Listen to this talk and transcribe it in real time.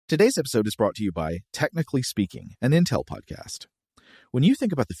Today's episode is brought to you by Technically Speaking, an Intel podcast. When you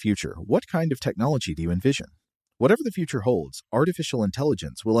think about the future, what kind of technology do you envision? Whatever the future holds, artificial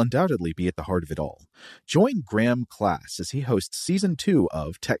intelligence will undoubtedly be at the heart of it all. Join Graham Class as he hosts Season 2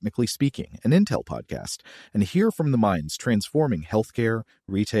 of Technically Speaking, an Intel podcast, and hear from the minds transforming healthcare,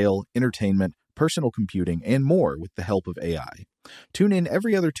 retail, entertainment, personal computing, and more with the help of AI. Tune in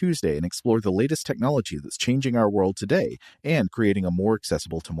every other Tuesday and explore the latest technology that's changing our world today and creating a more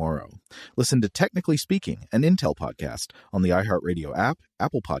accessible tomorrow. Listen to Technically Speaking, an Intel podcast on the iHeartRadio app,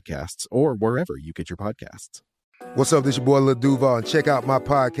 Apple Podcasts, or wherever you get your podcasts. What's up, this your boy Lil Duval, and check out my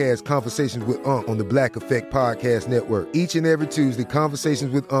podcast, Conversations with Unc, on the Black Effect Podcast Network. Each and every Tuesday,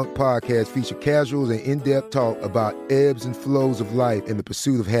 Conversations with Unc podcast feature casuals and in-depth talk about ebbs and flows of life and the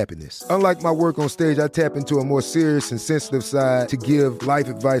pursuit of happiness. Unlike my work on stage, I tap into a more serious and sensitive side to give life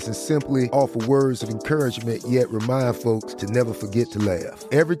advice and simply offer words of encouragement, yet remind folks to never forget to laugh.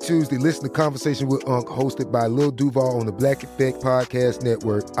 Every Tuesday, listen to Conversations with Unc, hosted by Lil Duval on the Black Effect Podcast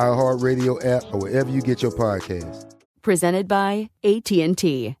Network, iHeartRadio app, or wherever you get your podcasts. Presented by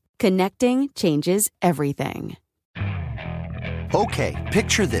AT&T. Connecting changes everything. Okay,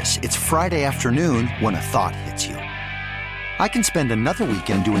 picture this. It's Friday afternoon when a thought hits you. I can spend another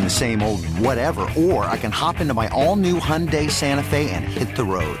weekend doing the same old whatever, or I can hop into my all-new Hyundai Santa Fe and hit the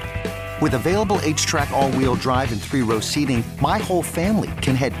road. With available H-Track all-wheel drive and 3-row seating, my whole family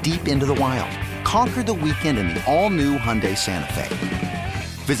can head deep into the wild. Conquer the weekend in the all-new Hyundai Santa Fe.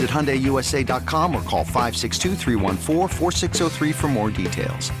 Visit HyundaiUSA.com or call 562-314-4603 for more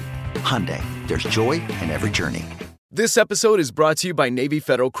details. Hyundai, there's joy in every journey. This episode is brought to you by Navy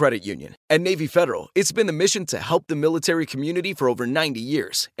Federal Credit Union. At Navy Federal, it's been the mission to help the military community for over 90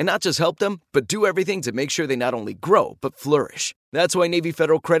 years. And not just help them, but do everything to make sure they not only grow, but flourish. That's why Navy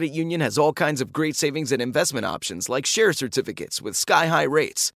Federal Credit Union has all kinds of great savings and investment options like share certificates with sky-high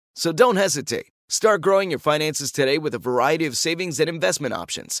rates. So don't hesitate. Start growing your finances today with a variety of savings and investment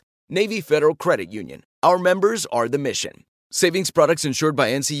options. Navy Federal Credit Union. Our members are the mission. Savings products insured by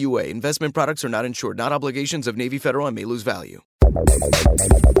NCUA. Investment products are not insured, not obligations of Navy Federal and may lose value.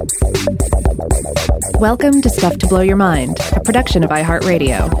 Welcome to Stuff to Blow Your Mind, a production of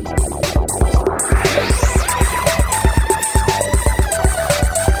iHeartRadio.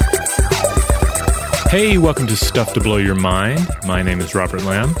 Hey, welcome to Stuff to Blow Your Mind. My name is Robert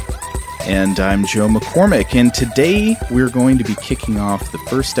Lamb. And I'm Joe McCormick, and today we're going to be kicking off the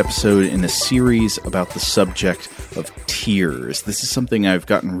first episode in a series about the subject of tears. This is something I've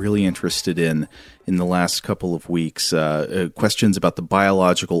gotten really interested in the last couple of weeks. Questions about the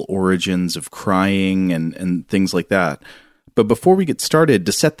biological origins of crying and things like that. But before we get started,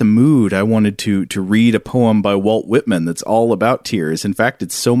 to set the mood, I wanted to read a poem by Walt Whitman that's all about tears. In fact,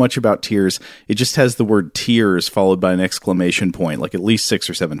 it's so much about tears, it just has the word tears followed by an exclamation point, like at least 6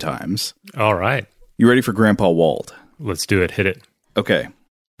 or 7 times. All right. You ready for Grandpa Walt? Let's do it. Hit it. Okay.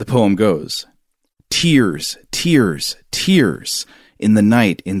 The poem goes, tears, tears, tears, in the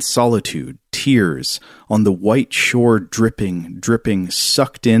night, in solitude, tears, on the white shore dripping, dripping,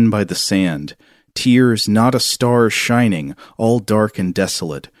 sucked in by the sand. Tears, not a star shining, all dark and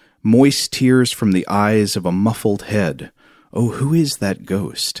desolate. Moist tears from the eyes of a muffled head. Oh, who is that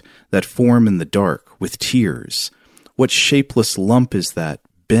ghost, that form in the dark, with tears? What shapeless lump is that,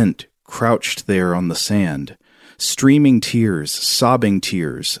 bent, crouched there on the sand? Streaming tears, sobbing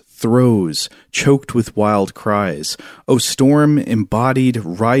tears, throes, choked with wild cries. O storm embodied,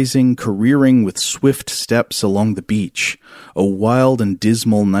 rising, careering with swift steps along the beach. O wild and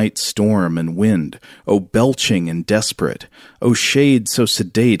dismal night storm and wind. O belching and desperate. O shade so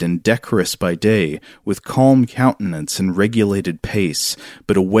sedate and decorous by day, with calm countenance and regulated pace,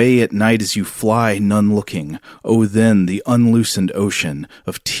 but away at night as you fly, none looking. O then the unloosened ocean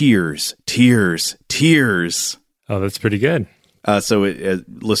of tears, tears, tears. Oh, that's pretty good.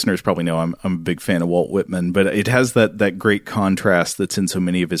 Listeners probably know I'm a big fan of Walt Whitman, but it has that great contrast that's in so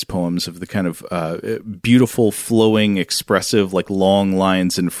many of his poems of the kind of beautiful, flowing, expressive, like long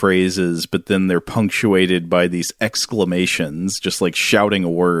lines and phrases, but then they're punctuated by these exclamations, just like shouting a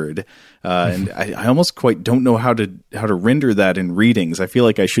word. And I almost quite don't know how to render that in readings. I feel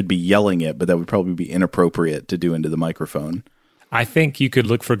like I should be yelling it, but that would probably be inappropriate to do into the microphone. I think you could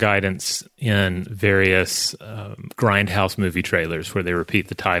look for guidance in various Grindhouse movie trailers where they repeat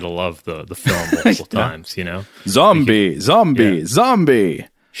the title of the film multiple times, you know? Zombie, zombie, zombie.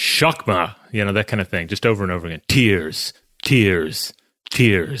 Shakma, you know, that kind of thing, just over and over again. Tears, tears,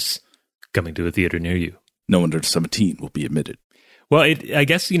 tears, coming to a theater near you. No one under 17 will be admitted. Well, I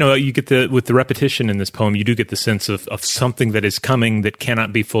guess, you get with the repetition in this poem, you do get the sense of something that is coming that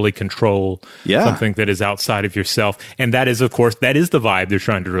cannot be fully controlled, something that is outside of yourself. And that is, of course, that is the vibe they're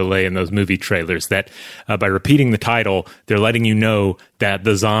trying to relay in those movie trailers, that by repeating the title, they're letting you know that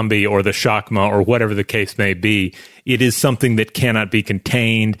the zombie or the Shakma or whatever the case may be, it is something that cannot be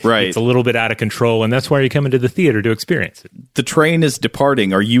contained. Right. It's a little bit out of control, and that's why you're coming to the theater to experience it. The train is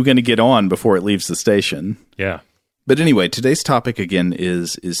departing. Are you going to get on before it leaves the station? Yeah. But anyway, today's topic again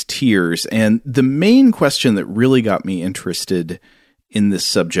is tears, and the main question that really got me interested in this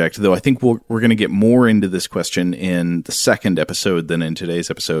subject, though I think we're going to get more into this question in the second episode than in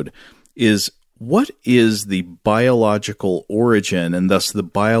today's episode, is what is the biological origin and thus the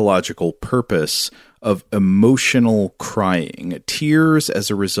biological purpose of emotional crying, tears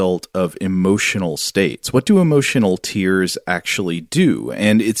as a result of emotional states? What do emotional tears actually do?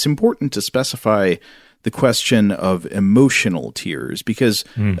 And it's important to specify the question of emotional tears, because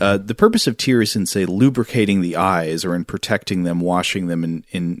the purpose of tears in, say, lubricating the eyes or in protecting them, washing them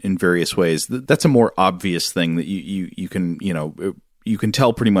in various ways, that's a more obvious thing that you can, you can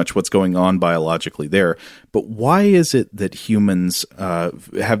tell pretty much what's going on biologically there. But why is it that humans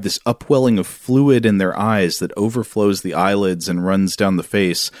have this upwelling of fluid in their eyes that overflows the eyelids and runs down the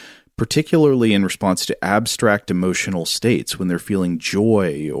face, particularly in response to abstract emotional states when they're feeling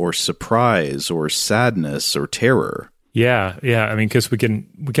joy or surprise or sadness or terror? Yeah. I mean, because we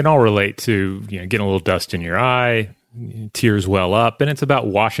can all relate to getting a little dust in your eye, tears well up, and it's about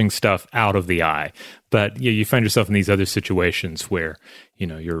washing stuff out of the eye. But you find yourself in these other situations where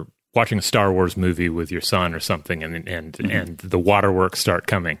you're watching a Star Wars movie with your son or something, and the waterworks start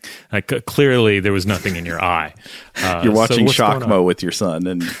coming. Clearly, there was nothing in your eye. You're watching Shakma with your son,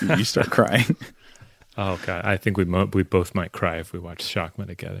 and you start crying. Oh God, I think we both might cry if we watch Shakma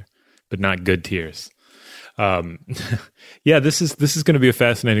together, but not good tears. This is going to be a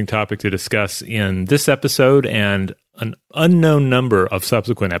fascinating topic to discuss in this episode and an unknown number of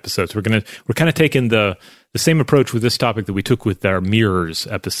subsequent episodes. We're kind of taking the same approach with this topic that we took with our mirrors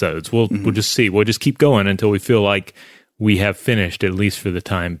episodes. We'll just see. We'll just keep going until we feel like we have finished, at least for the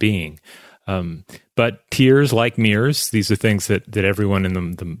time being. But tears, like mirrors, these are things that everyone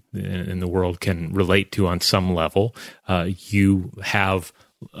in the world can relate to on some level. You have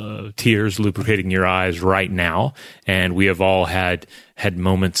tears lubricating your eyes right now, and we have all had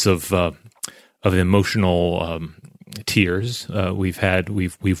moments of emotional tears.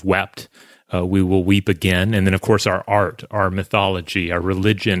 We've wept. We will weep again. And then, of course, our art, our mythology, our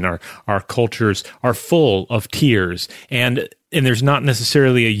religion, our cultures are full of tears. And there's not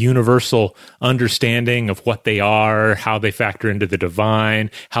necessarily a universal understanding of what they are, how they factor into the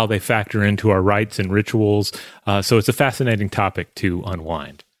divine, how they factor into our rites and rituals. So it's a fascinating topic to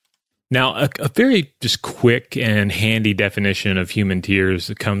unwind. Now, a very just quick and handy definition of human tears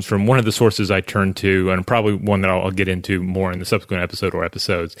comes from one of the sources I turn to, and probably one that I'll get into more in the subsequent episode or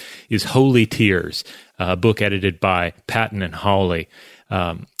episodes, is Holy Tears, a book edited by Patton and Hawley.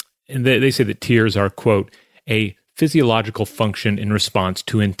 And they say that tears are, quote, a physiological function in response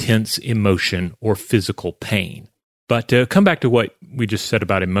to intense emotion or physical pain. But to come back to what we just said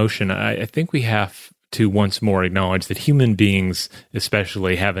about emotion, I think we have to once more acknowledge that human beings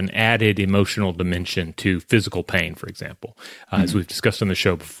especially have an added emotional dimension to physical pain, for example, as we've discussed on the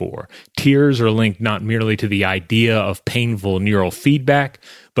show before. Tears are linked not merely to the idea of painful neural feedback,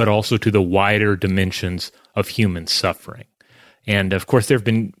 but also to the wider dimensions of human suffering. And of course, there have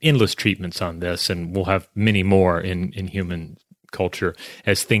been endless treatments on this, and we'll have many more in human culture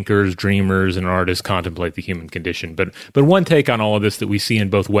as thinkers, dreamers, and artists contemplate the human condition. But one take on all of this that we see in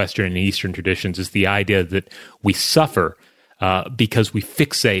both Western and Eastern traditions is the idea that we suffer because we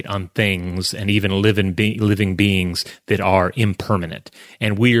fixate on things and even living beings that are impermanent.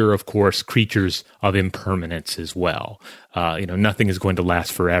 And we are, of course, creatures of impermanence as well. Nothing is going to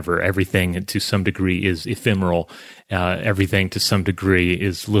last forever. Everything to some degree is ephemeral. Everything to some degree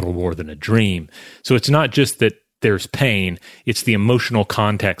is little more than a dream. So it's not just that there's pain, it's the emotional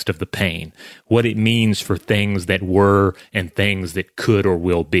context of the pain, what it means for things that were and things that could or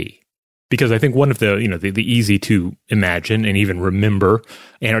will be. Because I think one of the easy to imagine and even remember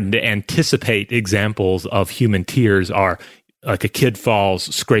and anticipate examples of human tears are like a kid falls,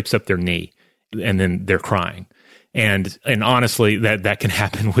 scrapes up their knee, and then they're crying. And honestly, that can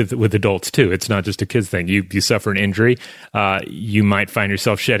happen with adults too. It's not just a kid's thing. You suffer an injury, you might find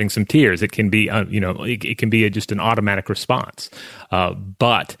yourself shedding some tears. It can be, it can be just an automatic response.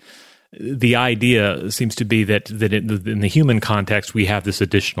 But the idea seems to be that in the human context, we have this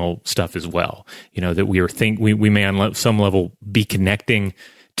additional stuff as well. That we may on some level be connecting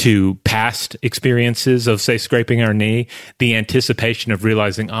to past experiences of, say, scraping our knee, the anticipation of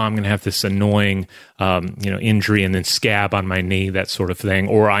realizing, I'm going to have this annoying, injury and then scab on my knee, that sort of thing,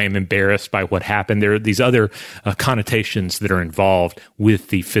 or I am embarrassed by what happened. There are these other connotations that are involved with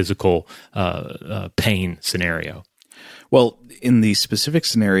the physical pain scenario. Well, in the specific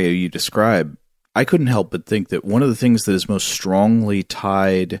scenario you describe, I couldn't help but think that one of the things that is most strongly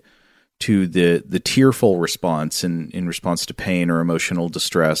tied to the tearful response in response to pain or emotional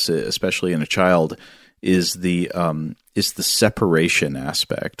distress, especially in a child, is the separation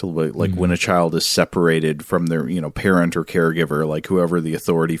aspect. Like when a child is separated from their parent or caregiver, like whoever the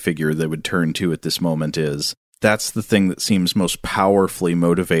authority figure they would turn to at this moment is. That's the thing that seems most powerfully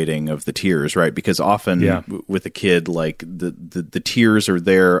motivating of the tears, right? Because often with a kid, like the tears are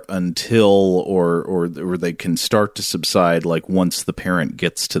there until or they can start to subside, like once the parent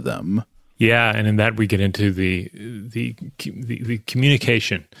gets to them. Yeah, and in that we get into the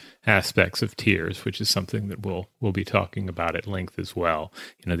communication aspects of tears, which is something that we'll be talking about at length as well.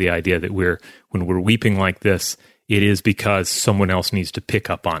 The idea that when we're weeping like this, it is because someone else needs to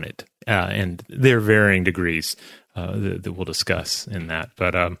pick up on it, and there are varying degrees that we'll discuss in that.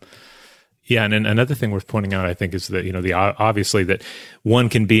 But and another thing worth pointing out, I think, is that obviously that one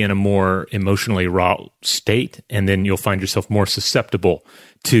can be in a more emotionally raw state, and then you'll find yourself more susceptible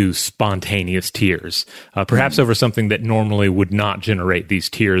to spontaneous tears, perhaps over something that normally would not generate these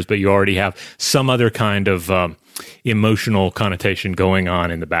tears, but you already have some other kind of emotional connotation going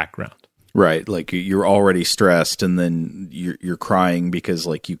on in the background. Right, like you're already stressed, and then you're crying because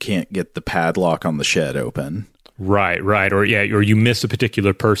like you can't get the padlock on the shed open. Right, or you miss a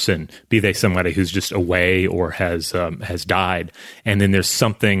particular person, be they somebody who's just away or has died, and then there's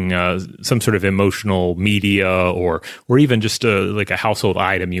something, some sort of emotional media or even just like a household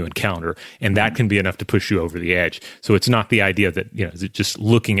item you encounter, and that can be enough to push you over the edge. So it's not the idea that just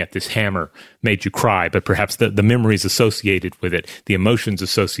looking at this hammer made you cry, but perhaps the memories associated with it, the emotions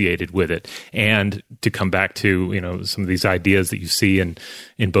associated with it, and to come back to some of these ideas that you see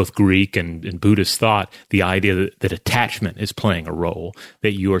in both Greek and in Buddhist thought, the idea that attachment is playing a role,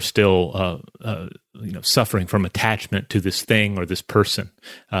 that you are still suffering from attachment to this thing or this person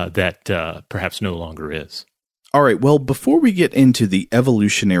that perhaps no longer is. All right, well, before we get into the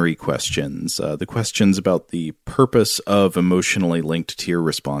evolutionary questions, the questions about the purpose of emotionally linked tear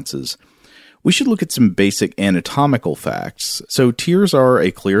responses, we should look at some basic anatomical facts. So tears are a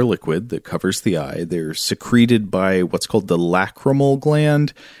clear liquid that covers the eye. They're secreted by what's called the lacrimal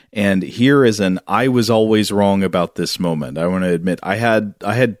gland. And here is I was always wrong about this moment. I want to admit I had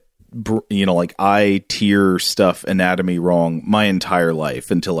like eye tear stuff anatomy wrong my entire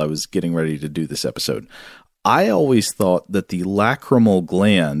life until I was getting ready to do this episode. I always thought that the lacrimal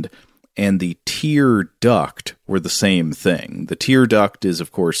gland and the tear duct were the same thing. The tear duct is,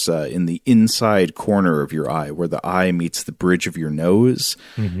 of course, in the inside corner of your eye, where the eye meets the bridge of your nose.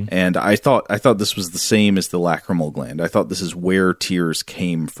 Mm-hmm. And I thought this was the same as the lacrimal gland. I thought this is where tears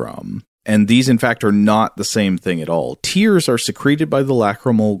came from. And these, in fact, are not the same thing at all. Tears are secreted by the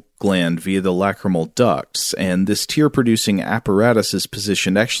lacrimal gland via the lacrimal ducts, and this tear-producing apparatus is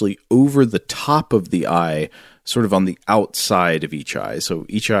positioned actually over the top of the eye, sort of on the outside of each eye. So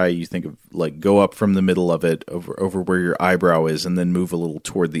each eye, you think of like go up from the middle of it over where your eyebrow is, and then move a little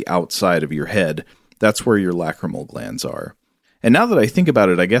toward the outside of your head. That's where your lacrimal glands are. And now that I think about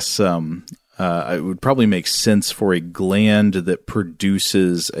it, I guess it would probably make sense for a gland that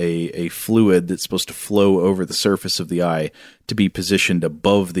produces a fluid that's supposed to flow over the surface of the eye to be positioned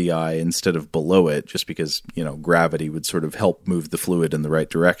above the eye instead of below it, just because, gravity would sort of help move the fluid in the right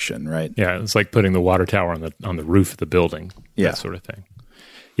direction, right? Yeah, it's like putting the water tower on the roof of the building, that sort of thing.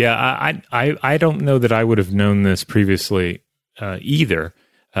 Yeah, I don't know that I would have known this previously either.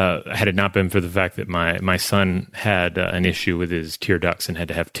 Had it not been for the fact that my son had an issue with his tear ducts and had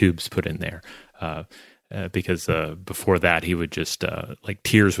to have tubes put in there, because before that he would just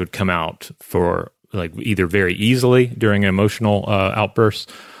tears would come out for either very easily during an emotional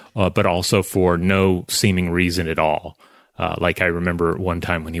outburst, but also for no seeming reason at all. I remember one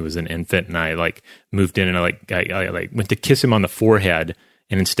time when he was an infant and I moved in and I went to kiss him on the forehead,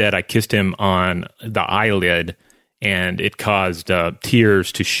 and instead I kissed him on the eyelid. And it caused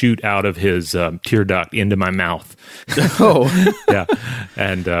tears to shoot out of his tear duct into my mouth. Oh, yeah.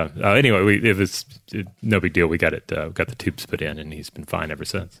 And anyway, it was no big deal. We got the tubes put in, and he's been fine ever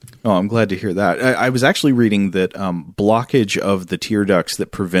since. Oh, I'm glad to hear that. I was actually reading that blockage of the tear ducts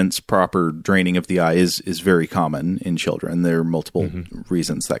that prevents proper draining of the eye is very common in children. There are multiple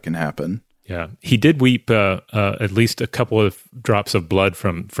reasons that can happen. Yeah, he did weep at least a couple of drops of blood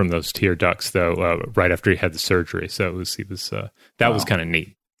from those tear ducts, though, right after he had the surgery. So that was kind of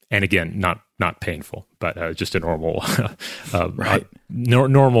neat. And again, not painful, but just a normal, Right.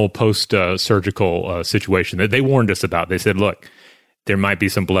 normal post-surgical situation that they warned us about. They said, look, there might be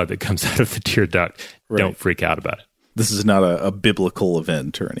some blood that comes out of the tear duct. Right. Don't freak out about it. This is not a biblical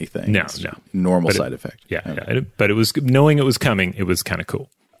event or anything. No, It's no. Normal side effect. Yeah, Okay. yeah. But it was, knowing it was coming, it was kind of cool.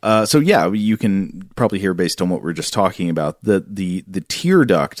 So yeah, you can probably hear based on what we're just talking about that the tear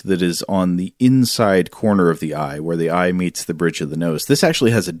duct that is on the inside corner of the eye, where the eye meets the bridge of the nose. This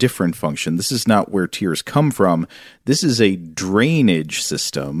actually has a different function. This is not where tears come from. This is a drainage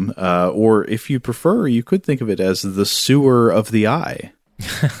system, or if you prefer, you could think of it as the sewer of the eye.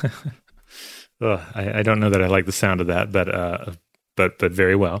 I don't know that I like the sound of that, but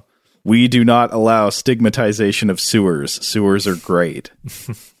very well. We do not allow stigmatization of sewers. Sewers are great.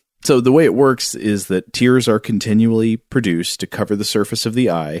 So the way it works is that tears are continually produced to cover the surface of the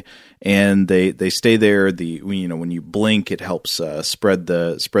eye, and they stay there. When you blink, it helps spread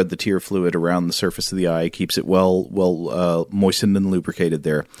the tear fluid around the surface of the eye, keeps it well moistened and lubricated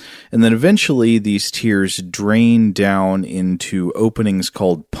there, and then eventually these tears drain down into openings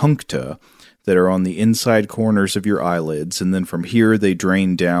called puncta that are on the inside corners of your eyelids, and then from here they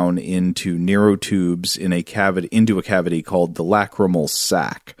drain down into narrow tubes into a cavity called the lacrimal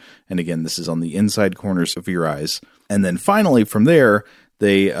sac. And again, this is on the inside corners of your eyes. And then finally from there,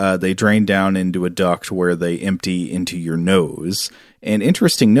 they drain down into a duct where they empty into your nose. And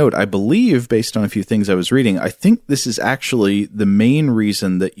interesting note, I believe, based on a few things I was reading, I think this is actually the main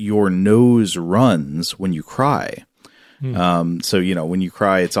reason that your nose runs when you cry. So, when you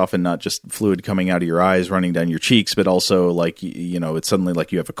cry, it's often not just fluid coming out of your eyes running down your cheeks, but also it's suddenly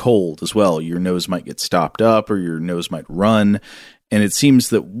like you have a cold as well. Your nose might get stopped up or your nose might run. And it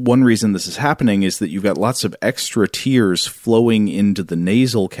seems that one reason this is happening is that you've got lots of extra tears flowing into the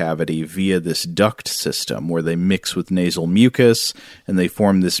nasal cavity via this duct system where they mix with nasal mucus and they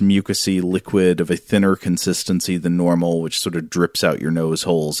form this mucousy liquid of a thinner consistency than normal, which sort of drips out your nose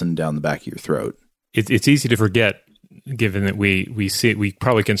holes and down the back of your throat. It's easy to forget, given that we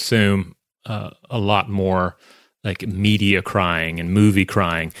probably consume a lot more like media crying and movie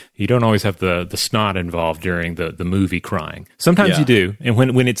crying. You don't always have the snot involved during the movie crying. Sometimes you do, and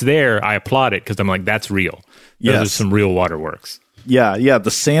when it's there, I applaud it because I'm like, that's real. Those are some real waterworks. Yeah, the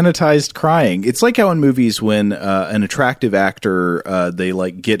sanitized crying. It's like how in movies when an attractive actor, they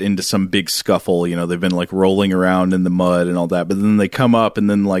like get into some big scuffle, they've been like rolling around in the mud and all that, but then they come up and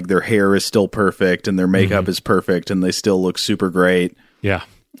then like their hair is still perfect and their makeup is perfect and they still look super great. Yeah.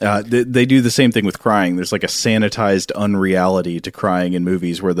 They do the same thing with crying. There's like a sanitized unreality to crying in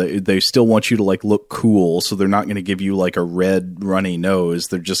movies where they still want you to like look cool, so they're not going to give you like a red runny nose.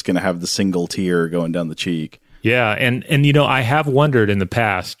 They're just going to have the single tear going down the cheek. Yeah, and I have wondered in the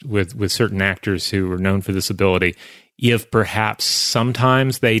past with certain actors who are known for this ability, if perhaps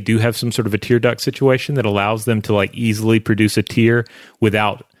sometimes they do have some sort of a tear duct situation that allows them to like easily produce a tear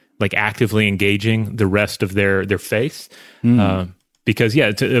without like actively engaging the rest of their face. Because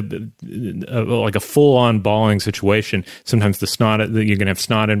it's like a full-on bawling situation. Sometimes the snot, you're going to have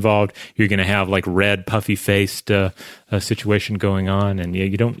snot involved. You're going to have like red, puffy-faced situation going on, and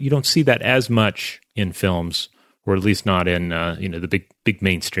you don't see that as much in films, or at least not in the big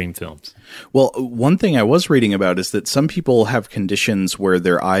mainstream films. Well, one thing I was reading about is that some people have conditions where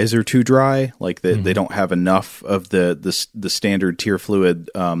their eyes are too dry, like they don't have enough of the standard tear fluid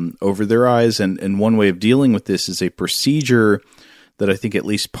over their eyes, and one way of dealing with this is a procedure that I think at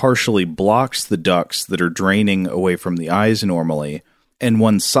least partially blocks the ducts that are draining away from the eyes normally. And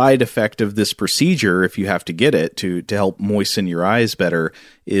one side effect of this procedure, if you have to get it to help moisten your eyes better,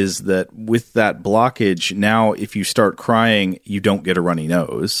 is that with that blockage, now if you start crying, you don't get a runny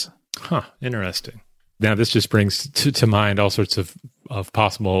nose. Huh, interesting. Now this just brings to mind all sorts of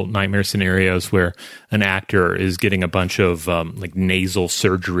possible nightmare scenarios where an actor is getting a bunch of like nasal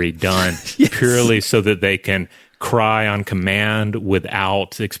surgery done purely so that they can cry on command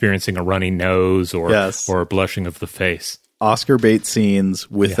without experiencing a runny nose or a blushing of the face. Oscar bait scenes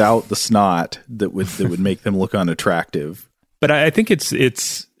without the snot that would make them look unattractive. But I think it's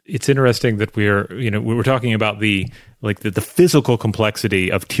interesting that we're talking about the physical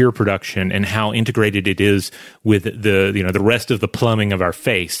complexity of tear production and how integrated it is with the rest of the plumbing of our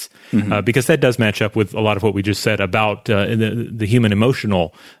face, because that does match up with a lot of what we just said about the human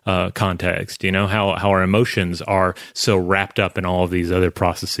emotional context. How our emotions are so wrapped up in all of these other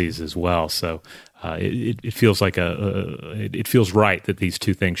processes as well. So it feels like it feels right that these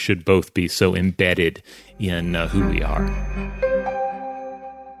two things should both be so embedded in who we are.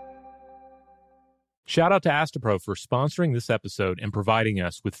 Shout out to Astapro for sponsoring this episode and providing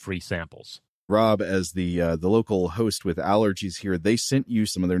us with free samples. Rob, as the local host with allergies here, they sent you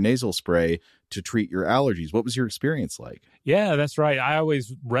some of their nasal spray to treat your allergies. What was your experience like? Yeah, that's right. I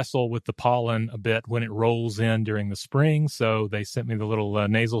always wrestle with the pollen a bit when it rolls in during the spring. So they sent me the little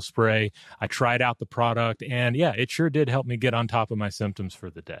nasal spray. I tried out the product, and yeah, it sure did help me get on top of my symptoms for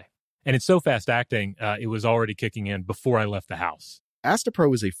the day. And it's so fast acting, it was already kicking in before I left the house.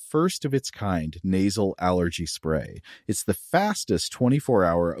 Astepro is a first-of-its-kind nasal allergy spray. It's the fastest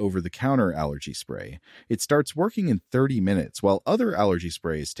 24-hour over-the-counter allergy spray. It starts working in 30 minutes, while other allergy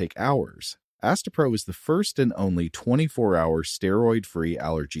sprays take hours. Astepro is the first and only 24-hour steroid-free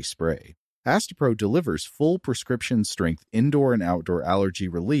allergy spray. Astepro delivers full prescription-strength indoor and outdoor allergy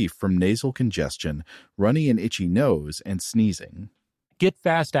relief from nasal congestion, runny and itchy nose, and sneezing. Get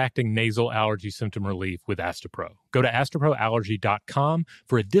fast-acting nasal allergy symptom relief with Astepro. Go to asteproallergy.com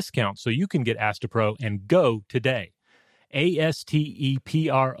for a discount so you can get Astepro and go today.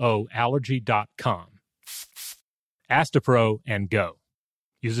 ASTEPRO allergy.com. Astepro and go.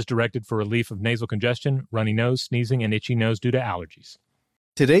 Use as directed for relief of nasal congestion, runny nose, sneezing, and itchy nose due to allergies.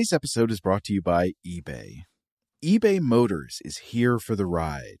 Today's episode is brought to you by eBay. eBay Motors is here for the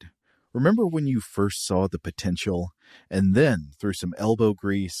ride. Remember when you first saw the potential? And then, through some elbow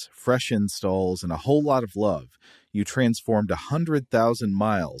grease, fresh installs, and a whole lot of love, you transformed 100,000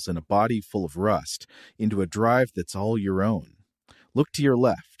 miles and a body full of rust into a drive that's all your own. Look to your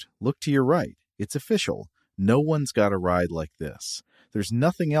left. Look to your right. It's official. No one's got a ride like this. There's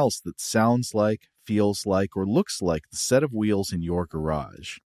nothing else that sounds like, feels like, or looks like the set of wheels in your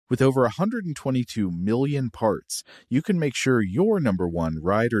garage. With over 122 million parts, you can make sure your number one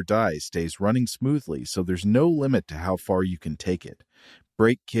ride or die stays running smoothly so there's no limit to how far you can take it.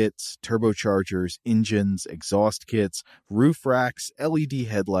 Brake kits, turbochargers, engines, exhaust kits, roof racks, LED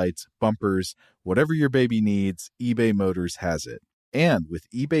headlights, bumpers, whatever your baby needs, eBay Motors has it. And with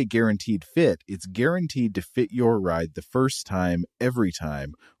eBay Guaranteed Fit, it's guaranteed to fit your ride the first time, every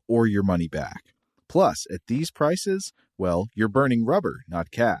time, or your money back. Plus, at these prices, well, you're burning rubber,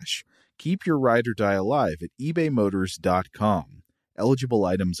 not cash. Keep your ride or die alive at ebaymotors.com. Eligible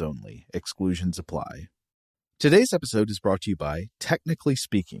items only. Exclusions apply. Today's episode is brought to you by Technically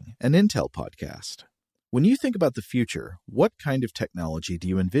Speaking, an Intel podcast. When you think about the future, what kind of technology do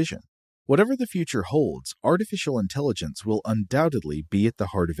you envision? Whatever the future holds, artificial intelligence will undoubtedly be at the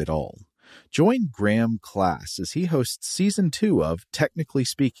heart of it all. Join Graham Class as he hosts Season 2 of Technically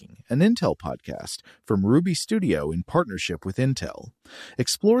Speaking, an Intel podcast from Ruby Studio in partnership with Intel.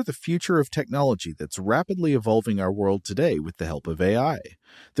 Explore the future of technology that's rapidly evolving our world today with the help of AI.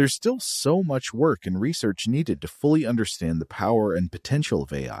 There's still so much work and research needed to fully understand the power and potential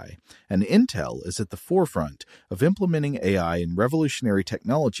of AI, and Intel is at the forefront of implementing AI in revolutionary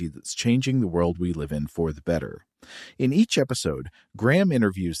technology that's changing the world we live in for the better. In each episode, Graham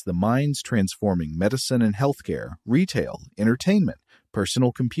interviews the minds transforming medicine and healthcare, retail, entertainment,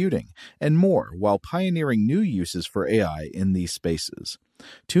 personal computing, and more while pioneering new uses for AI in these spaces.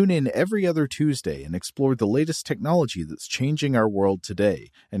 Tune in every other Tuesday and explore the latest technology that's changing our world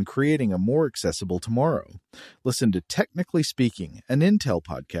today and creating a more accessible tomorrow. Listen to Technically Speaking, an Intel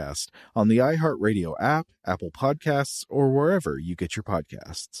podcast on the iHeartRadio app, Apple Podcasts, or wherever you get your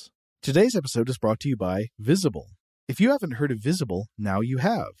podcasts. Today's episode is brought to you by Visible. If you haven't heard of Visible, now you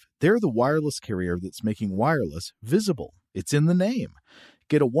have. They're the wireless carrier that's making wireless visible. It's in the name.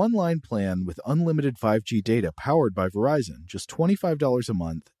 Get a one-line plan with unlimited 5G data powered by Verizon, just $25 a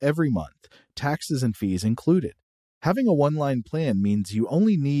month, every month, taxes and fees included. Having a one-line plan means you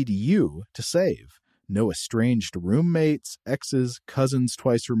only need you to save. No estranged roommates, exes, cousins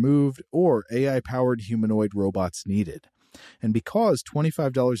twice removed, or AI-powered humanoid robots needed. And because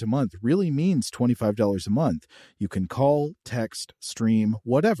 $25 a month really means $25 a month, you can call, text, stream,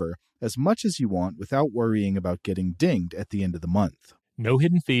 whatever, as much as you want without worrying about getting dinged at the end of the month. No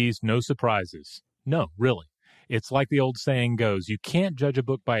hidden fees, no surprises. No, really. It's like the old saying goes, you can't judge a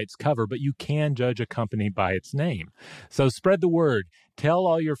book by its cover, but you can judge a company by its name. So spread the word. Tell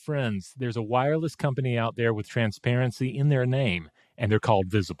all your friends there's a wireless company out there with transparency in their name, and they're called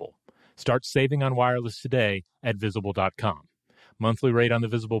Visible. Start saving on wireless today at Visible.com. Monthly rate on the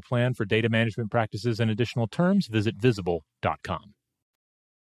Visible plan for data management practices and additional terms, visit Visible.com.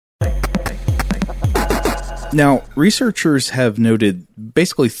 Now, researchers have noted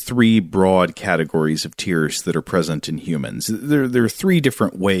basically three broad categories of tears that are present in humans. There are three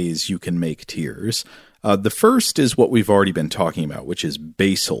different ways you can make tears. The first is what we've already been talking about, which is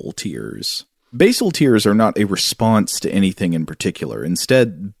basal tears. Basal tears are not a response to anything in particular.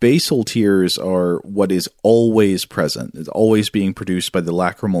 Instead, basal tears are what is always present. It's always being produced by the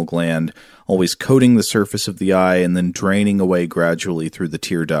lacrimal gland, always coating the surface of the eye and then draining away gradually through the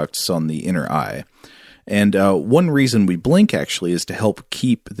tear ducts on the inner eye. And one reason we blink, actually, is to help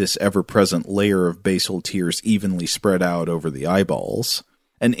keep this ever-present layer of basal tears evenly spread out over the eyeballs.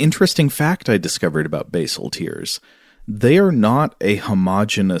 An interesting fact I discovered about basal tears: they are not a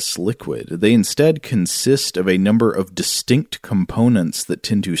homogeneous liquid. They instead consist of a number of distinct components that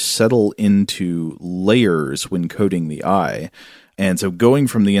tend to settle into layers when coating the eye. And so going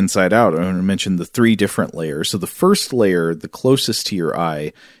from the inside out, I want to mention the 3 different layers. So the first layer, the closest to your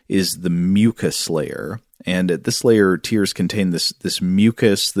eye, is the mucus layer. And at this layer, tears contain this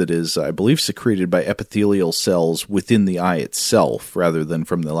mucus that is, I believe, secreted by epithelial cells within the eye itself, rather than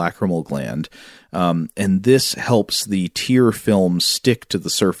from the lacrimal gland. And this helps the tear film stick to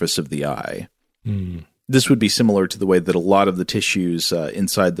the surface of the eye. This would be similar to the way that a lot of the tissues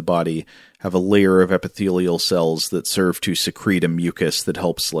inside the body have a layer of epithelial cells that serve to secrete a mucus that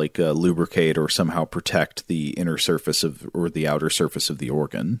helps lubricate or somehow protect the inner surface or the outer surface of the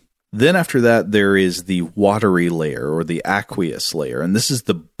organ. Then after that, there is the watery layer, or the aqueous layer, and this is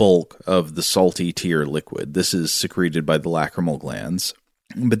the bulk of the salty tear liquid. This is secreted by the lacrimal glands.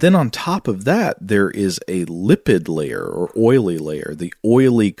 But then on top of that, there is a lipid layer, or oily layer, the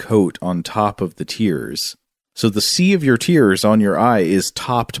oily coat on top of the tears. So the sea of your tears on your eye is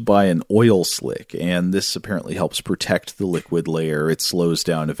topped by an oil slick, and this apparently helps protect the liquid layer. It slows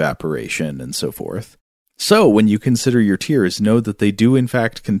down evaporation and so forth. So when you consider your tears, know that they do in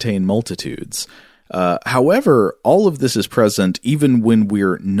fact contain multitudes. However, all of this is present even when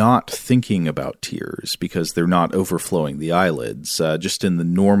we're not thinking about tears, because they're not overflowing the eyelids, just in the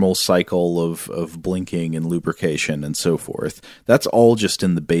normal cycle of blinking and lubrication and so forth. That's all just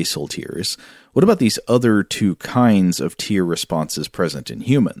in the basal tears. What about these other 2 kinds of tear responses present in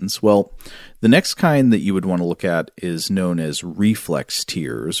humans? Well, the next kind that you would want to look at is known as reflex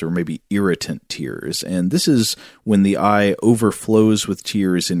tears, or maybe irritant tears. And this is when the eye overflows with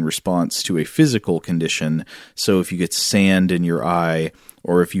tears in response to a physical condition. So if you get sand in your eye,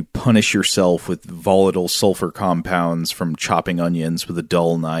 or if you punish yourself with volatile sulfur compounds from chopping onions with a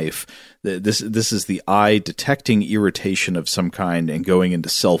dull knife, this is the eye detecting irritation of some kind and going into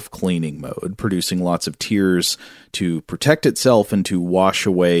self-cleaning mode, producing lots of tears to protect itself and to wash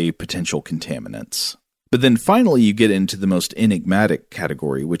away potential contaminants. But then finally you get into the most enigmatic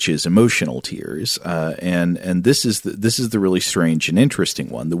category, which is emotional tears, and this is the really strange and interesting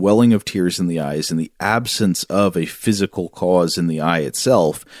one: the welling of tears in the eyes in the absence of a physical cause in the eye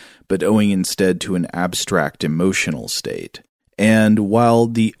itself, but owing instead to an abstract emotional state. And while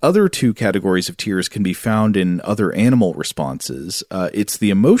the other 2 categories of tears can be found in other animal responses, it's the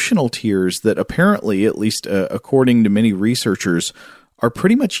emotional tears that apparently, at least according to many researchers, are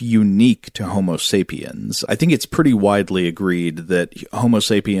pretty much unique to Homo sapiens. I think it's pretty widely agreed that Homo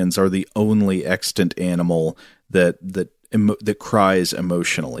sapiens are the only extant animal that cries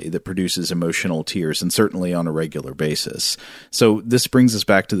emotionally, that produces emotional tears, and certainly on a regular basis. So this brings us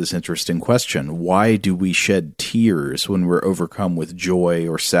back to this interesting question: why do we shed tears when we're overcome with joy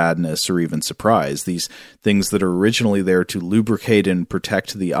or sadness or even surprise? These things that are originally there to lubricate and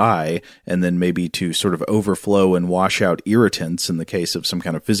protect the eye, and then maybe to sort of overflow and wash out irritants in the case of some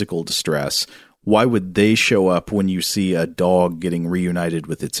kind of physical distress. Why would they show up when you see a dog getting reunited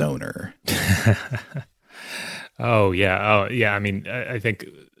with its owner? Oh yeah. I mean, I think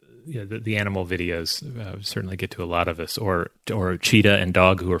the animal videos certainly get to a lot of us, or cheetah and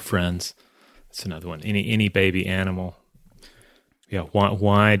dog who are friends. That's another one. Any baby animal. Yeah.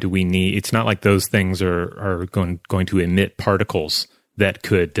 Why do we need? It's not like those things are going to emit particles that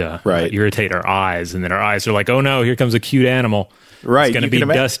could irritate our eyes, and then our eyes are like, oh no, here comes a cute animal. Right. It's going to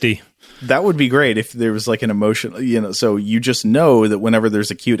be dusty. That would be great if there was like an emotion, so you just know that whenever there's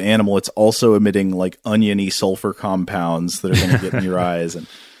a cute animal, it's also emitting like oniony sulfur compounds that are going to get in your eyes. And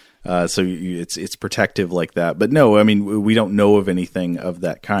so it's protective like that. But no, I mean, we don't know of anything of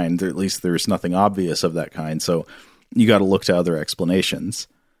that kind. Or at least there's nothing obvious of that kind. So you got to look to other explanations.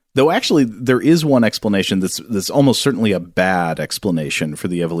 Though actually, there is one explanation that's almost certainly a bad explanation for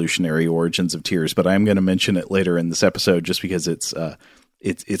the evolutionary origins of tears, but I'm going to mention it later in this episode just because it's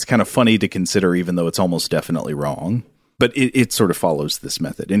kind of funny to consider, even though it's almost definitely wrong. But it sort of follows this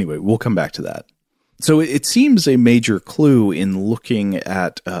method. Anyway, we'll come back to that. So it seems a major clue in looking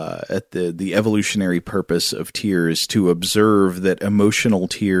at the evolutionary purpose of tears to observe that emotional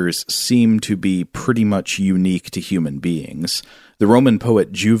tears seem to be pretty much unique to human beings. The Roman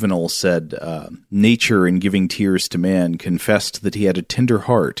poet Juvenal said, "Nature, in giving tears to man, confessed that he had a tender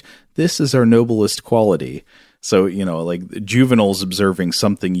heart, This is our noblest quality. So, like juveniles observing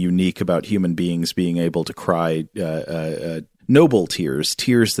something unique about human beings being able to cry noble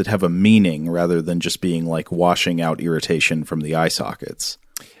tears that have a meaning rather than just being like washing out irritation from the eye sockets.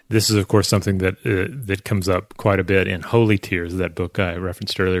 This is, of course, something that comes up quite a bit in Holy Tears, that book I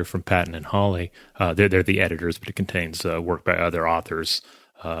referenced earlier from Patton and Hawley. They're the editors, but it contains work by other authors,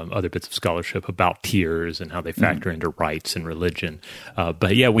 other bits of scholarship about tears and how they factor into rites and religion.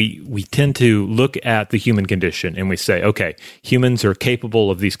 But yeah, we tend to look at the human condition and we say, okay, humans are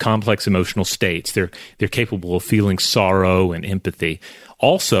capable of these complex emotional states. They're capable of feeling sorrow and empathy.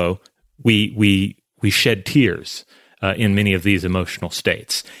 Also, we shed tears in many of these emotional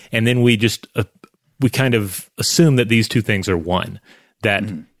states. And then we just we kind of assume that these two things are one. That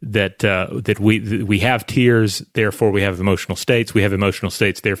we have tears, therefore we have emotional states. We have emotional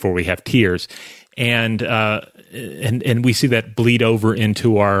states, therefore we have tears, and we see that bleed over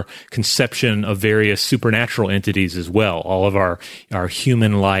into our conception of various supernatural entities as well. All of our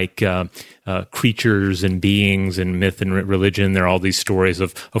human-like creatures and beings in myth and religion. There are all these stories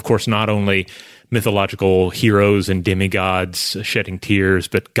of course, not only mythological heroes and demigods shedding tears,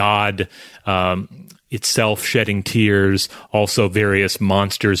 but God itself shedding tears, also various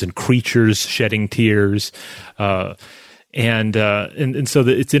monsters and creatures shedding tears. And so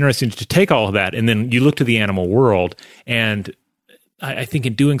it's interesting to take all of that, and then you look to the animal world, and I think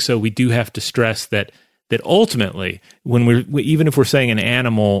in doing so, we do have to stress that ultimately, when even if we're saying an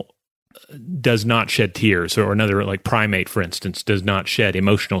animal does not shed tears, or another like primate, for instance, does not shed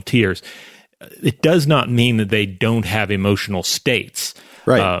emotional tears, it does not mean that they don't have emotional states,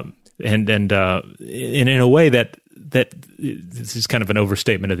 right? And in a way that this is kind of an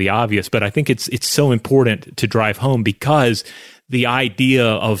overstatement of the obvious, but I think it's so important to drive home because the idea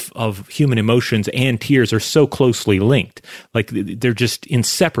of human emotions and tears are so closely linked, like they're just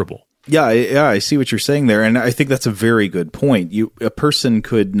inseparable. Yeah, I see what you're saying there, and I think that's a very good point. A person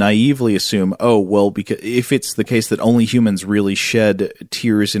could naively assume, oh, well, because if it's the case that only humans really shed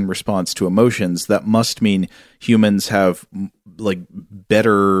tears in response to emotions, that must mean humans have like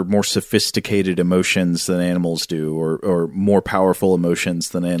better, more sophisticated emotions than animals do, or more powerful emotions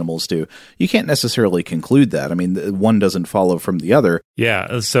than animals do. You can't necessarily conclude that. I mean, one doesn't follow from the other.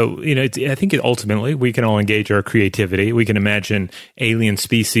 Yeah, so I think ultimately we can all engage our creativity. We can imagine alien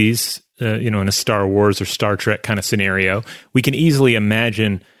species, in a Star Wars or Star Trek kind of scenario. We can easily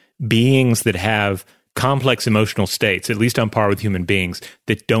imagine beings that have complex emotional states, at least on par with human beings,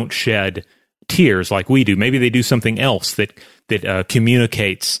 that don't shed tears like we do. Maybe they do something else that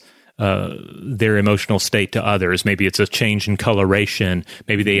communicates their emotional state to others. Maybe it's a change in coloration.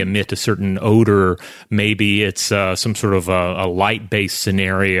 Maybe they emit a certain odor. Maybe it's some sort of a light-based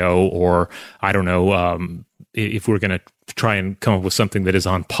scenario, or I don't know. If we're going to try and come up with something that is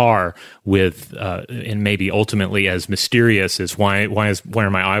on par with, and maybe ultimately as mysterious as why are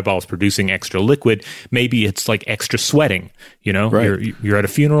my eyeballs producing extra liquid? Maybe it's like extra sweating. Right. You're at a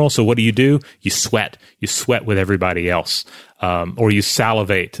funeral, so what do? You sweat. You sweat with everybody else, or you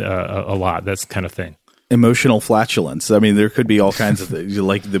salivate a lot. That's the kind of thing. Emotional flatulence. I mean, there could be all kinds of things.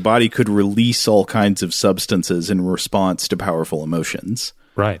 Like the body could release all kinds of substances in response to powerful emotions.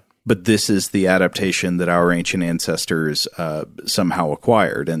 Right. But this is the adaptation that our ancient ancestors somehow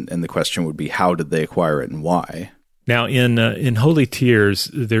acquired, and the question would be, how did they acquire it and why? Now, in Holy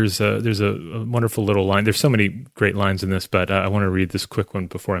Tears, there's a wonderful little line. There's so many great lines in this, but I want to read this quick one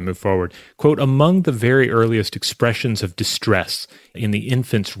before I move forward. Quote, "Among the very earliest expressions of distress in the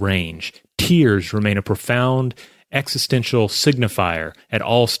infant's range, tears remain a profound existential signifier at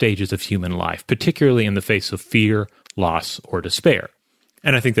all stages of human life, particularly in the face of fear, loss, or despair."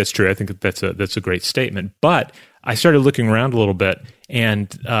 And I think that's true. I think that's a great statement. But I started looking around a little bit,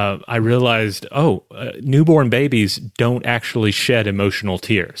 and I realized, newborn babies don't actually shed emotional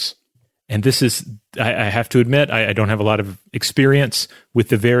tears. And this is, I have to admit, I don't have a lot of experience with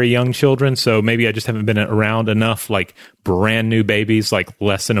the very young children, so maybe I just haven't been around enough, like brand new babies, like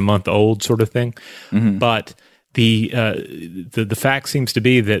less than a month old sort of thing. Mm-hmm. But the fact seems to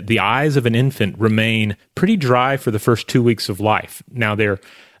be that the eyes of an infant remain pretty dry for the first 2 weeks of life. Now, their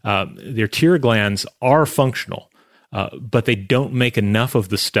tear glands are functional, but they don't make enough of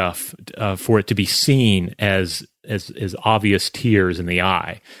the stuff for it to be seen as obvious tears in the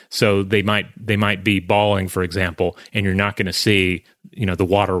eye. So they might be bawling, for example, and you're not going to see the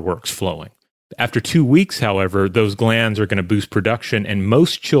waterworks flowing. After 2 weeks, however, those glands are going to boost production, and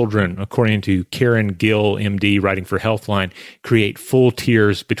most children, according to Karen Gill, MD, writing for Healthline, create full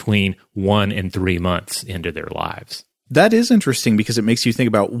tears between 1 and 3 months into their lives. That is interesting because it makes you think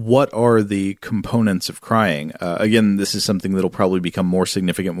about what are the components of crying. Again, this is something that'll probably become more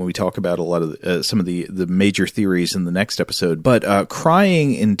significant when we talk about a lot of some of the major theories in the next episode. But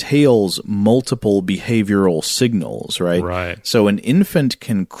crying entails multiple behavioral signals, right? Right. So an infant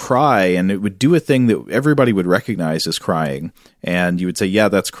can cry, and it would do a thing that everybody would recognize as crying, and you would say, "Yeah,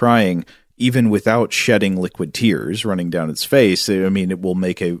 that's crying," even without shedding liquid tears running down its face. I mean, it will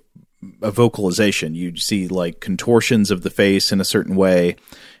make a vocalization. You'd see like contortions of the face in a certain way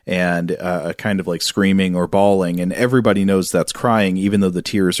and a kind of like screaming or bawling, and everybody knows that's crying even though the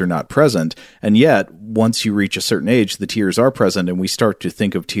tears are not present. And yet, once you reach a certain age, the tears are present, and we start to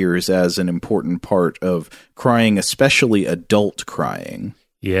think of tears as an important part of crying, especially adult crying.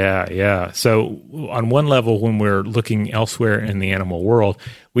 Yeah. So on one level, when we're looking elsewhere in the animal world,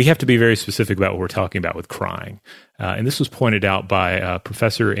 we have to be very specific about what we're talking about with crying. And this was pointed out by a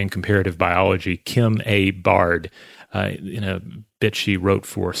professor in comparative biology, Kim A. Bard, in a bit she wrote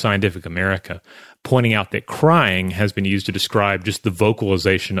for Scientific America, pointing out that crying has been used to describe just the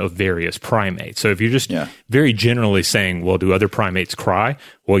vocalization of various primates. So if you're just very generally saying, well, do other primates cry?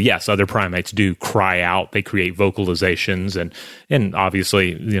 Well, yes, other primates do cry out. They create vocalizations, and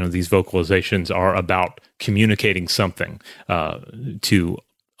obviously, these vocalizations are about communicating something to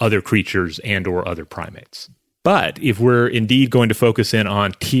other creatures and or other primates. But if we're indeed going to focus in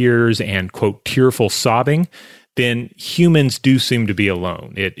on tears and, quote, tearful sobbing, then humans do seem to be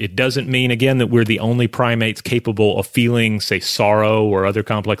alone. It doesn't mean, again, that we're the only primates capable of feeling, say, sorrow or other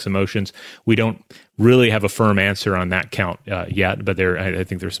complex emotions. We don't really have a firm answer on that count yet, but I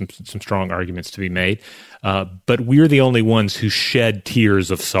think there's some strong arguments to be made. But we're the only ones who shed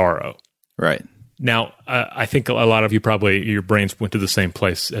tears of sorrow. Right. Now, I think a lot of you probably, your brains went to the same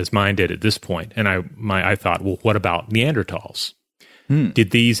place as mine did at this point. And I thought, well, what about Neanderthals?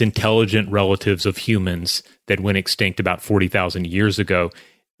 Did these intelligent relatives of humans that went extinct about 40,000 years ago,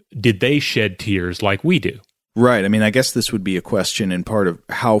 did they shed tears like we do? Right. I mean, I guess this would be a question in part of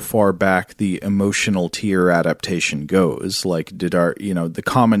how far back the emotional tear adaptation goes. Like, did the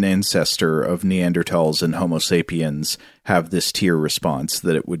common ancestor of Neanderthals and Homo sapiens have this tear response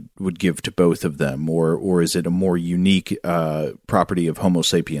that it would give to both of them? Or is it a more unique property of Homo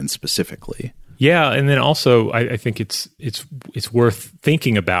sapiens specifically? Yeah, and then also I think it's worth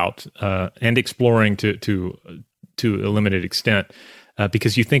thinking about and exploring to a limited extent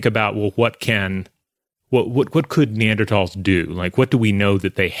because you think about, well, what could Neanderthals do? Like, what do we know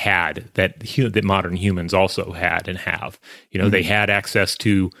that they had that modern humans also had and have? They had access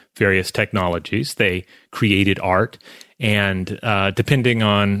to various technologies. They created art. And depending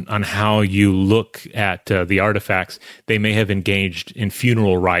on how you look at the artifacts, they may have engaged in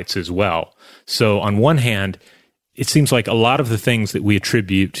funeral rites as well. So on one hand, it seems like a lot of the things that we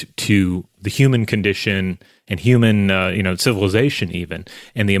attribute to the human condition and human, civilization even,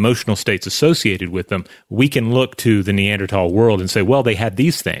 and the emotional states associated with them, we can look to the Neanderthal world and say, well, they had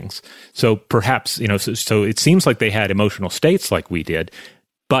these things. So perhaps, so it seems like they had emotional states like we did,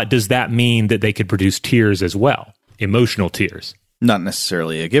 but does that mean that they could produce tears as well? Emotional tears? Not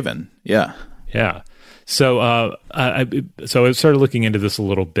necessarily a given. Yeah. Yeah. So I started looking into this a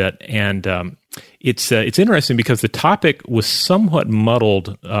little bit, and it's interesting because the topic was somewhat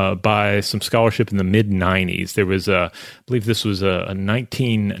muddled by some scholarship in the mid-'90s. There was I believe this was a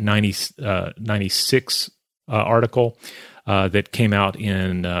 1996 article that came out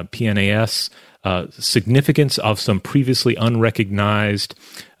in PNAS, significance of some previously unrecognized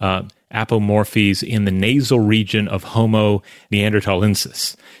apomorphies in the nasal region of Homo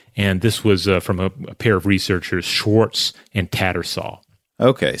neanderthalensis. And this was from a pair of researchers, Schwartz and Tattersall.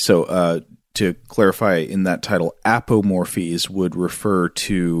 Okay, so to clarify, in that title, apomorphies would refer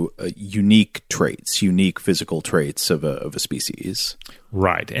to unique traits, unique physical traits of a species.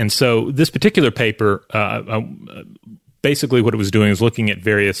 Right. And so this particular paper, basically what it was doing is looking at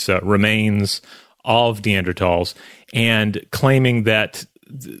various remains of Neanderthals and claiming that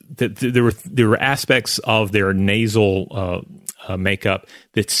there were aspects of their nasal makeup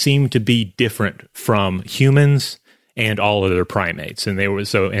that seemed to be different from humans and all other primates. And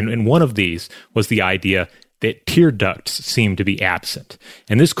and one of these was the idea that tear ducts seemed to be absent.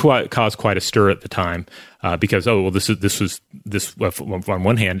 And this caused quite a stir at the time because, on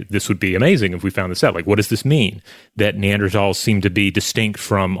one hand, this would be amazing if we found this out. Like, what does this mean? That Neanderthals seem to be distinct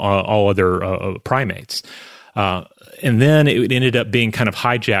from all other primates. And then it ended up being kind of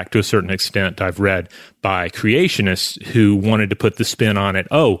hijacked to a certain extent, I've read, by creationists who wanted to put the spin on it.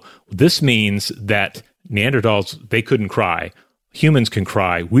 Oh, this means that Neanderthals, they couldn't cry. Humans can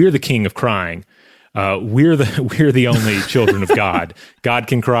cry. We're the king of crying. We're the only children of God. God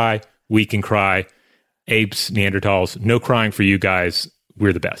can cry. We can cry. apes, Neanderthals, no crying for you guys.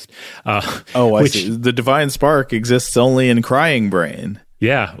 We're the best. I see. The divine spark exists only in crying brain.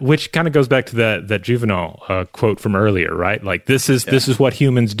 Yeah, which kind of goes back to that Juvenal quote from earlier, right? Like this is what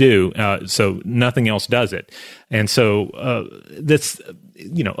humans do, so nothing else does it, and so that's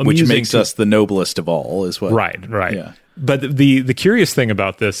amusing which makes us the noblest of all, is what. Right. Yeah. But the curious thing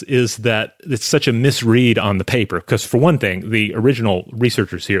about this is that it's such a misread on the paper, because for one thing, the original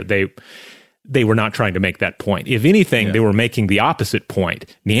researchers here, they were not trying to make that point. If anything, they were making the opposite point.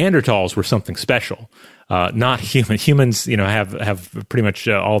 Neanderthals were something special. Not human. Humans, have pretty much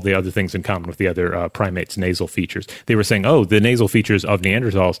all the other things in common with the other primates' nasal features. They were saying, the nasal features of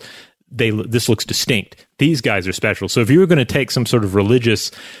Neanderthals, this looks distinct. These guys are special. So if you were going to take some sort of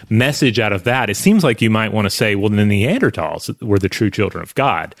religious message out of that, it seems like you might want to say, well, the Neanderthals were the true children of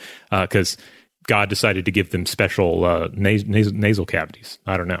God, because God decided to give them special nasal cavities.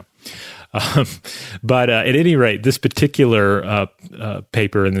 I don't know. But at any rate, this particular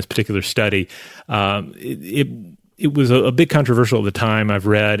paper and this particular study, it was a bit controversial at the time, I've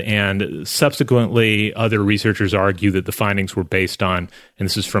read, and subsequently other researchers argue that the findings were based on, and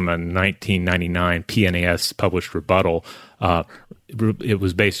this is from a 1999 PNAS published rebuttal, it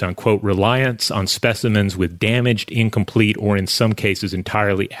was based on, quote, reliance on specimens with damaged, incomplete, or in some cases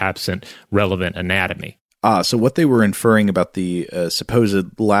entirely absent relevant anatomy. So what they were inferring about the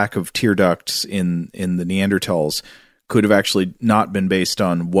supposed lack of tear ducts in the Neanderthals could have actually not been based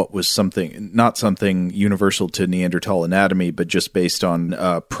on what was not something universal to Neanderthal anatomy, but just based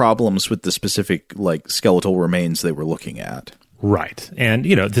on problems with the specific skeletal remains they were looking at. Right. And,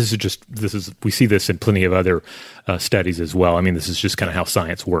 we see this in plenty of other studies as well. I mean, this is just kind of how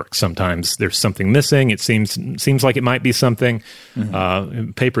science works. Sometimes there's something missing. It seems like it might be something.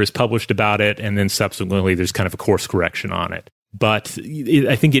 Paper is published about it, and then subsequently there's kind of a course correction on it. But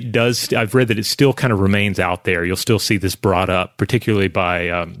I think it does. I've read that it still kind of remains out there. You'll still see this brought up, particularly by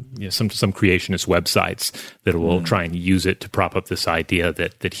some creationist websites that will try and use it to prop up this idea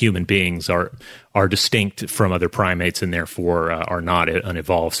that human beings are distinct from other primates and therefore are not an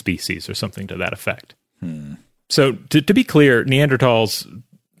evolved species or something to that effect. So to be clear, Neanderthals,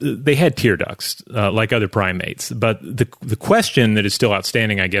 they had tear ducts like other primates. But the question that is still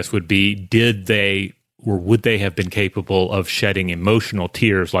outstanding, I guess, would be, did they or would they have been capable of shedding emotional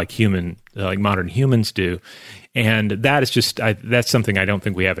tears like modern humans do? And that is that's something I don't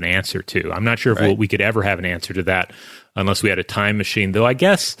think we have an answer to. I'm not sure if we could ever have an answer to that unless we had a time machine, though I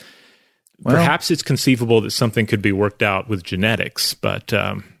guess perhaps it's conceivable that something could be worked out with genetics, but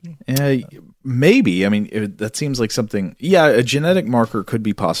maybe. I mean, that seems like something. Yeah, a genetic marker could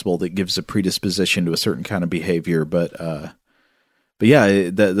be possible that gives a predisposition to a certain kind of behavior, but yeah,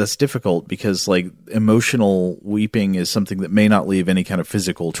 that's difficult because emotional weeping is something that may not leave any kind of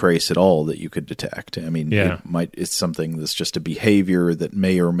physical trace at all that you could detect. I mean, it's something that's just a behavior that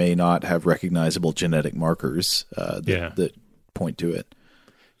may or may not have recognizable genetic markers that point to it.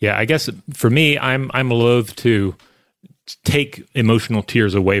 Yeah, I guess for me, I'm loath to take emotional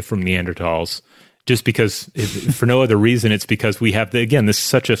tears away from Neanderthals. Just because, for no other reason, it's because we have, this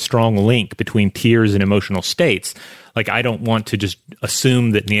such a strong link between tears and emotional states. I don't want to just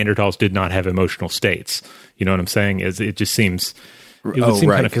assume that Neanderthals did not have emotional states. You know what I'm saying? It just seems...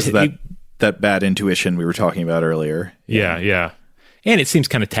 because of that bad intuition we were talking about earlier. Yeah. And it seems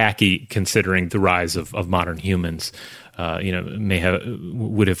kind of tacky considering the rise of modern humans.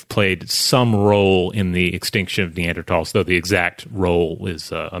 Would have played some role in the extinction of Neanderthals, though the exact role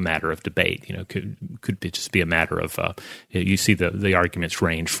is a matter of debate. Could just be a matter of you see the arguments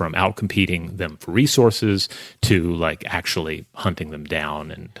range from outcompeting them for resources to actually hunting them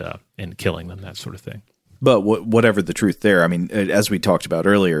down and killing them, that sort of thing. But whatever the truth there, I mean, as we talked about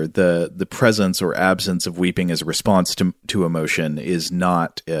earlier, the presence or absence of weeping as a response to emotion is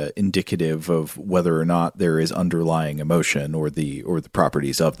not indicative of whether or not there is underlying emotion or the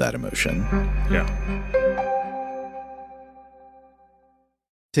properties of that emotion. Yeah.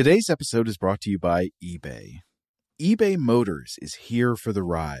 Today's episode is brought to you by eBay. eBay Motors is here for the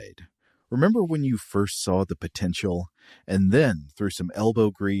ride. Remember when you first saw the potential? And then, through some elbow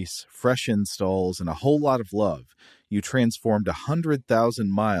grease, fresh installs, and a whole lot of love, you transformed 100,000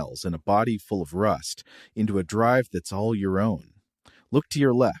 miles and a body full of rust into a drive that's all your own. Look to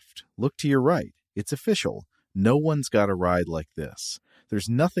your left. Look to your right. It's official. No one's got a ride like this. There's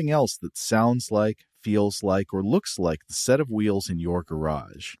nothing else that sounds like, feels like, or looks like the set of wheels in your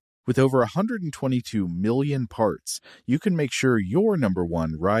garage. With over 122 million parts, you can make sure your number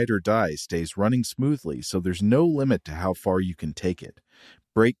one ride or die stays running smoothly so there's no limit to how far you can take it.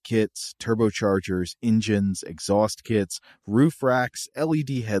 Brake kits, turbochargers, engines, exhaust kits, roof racks,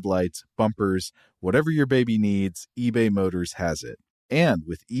 LED headlights, bumpers, whatever your baby needs, eBay Motors has it. And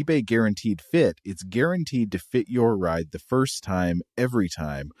with eBay Guaranteed Fit, it's guaranteed to fit your ride the first time, every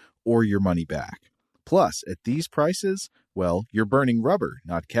time, or your money back. Plus, at these prices, well, you're burning rubber,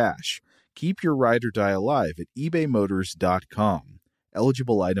 not cash. Keep your ride or die alive at ebaymotors.com.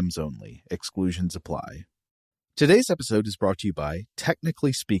 Eligible items only. Exclusions apply. Today's episode is brought to you by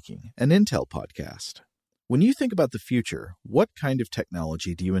Technically Speaking, an Intel podcast. When you think about the future, what kind of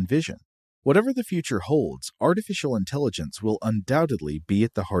technology do you envision? Whatever the future holds, artificial intelligence will undoubtedly be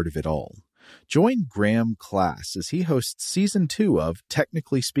at the heart of it all. Join Graham Class as he hosts Season 2 of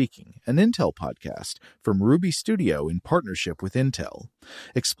Technically Speaking, an Intel podcast from Ruby Studio in partnership with Intel.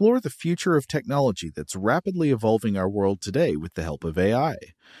 Explore the future of technology that's rapidly evolving our world today with the help of AI.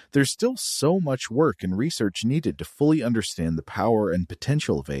 There's still so much work and research needed to fully understand the power and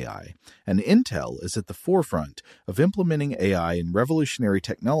potential of AI, and Intel is at the forefront of implementing AI in revolutionary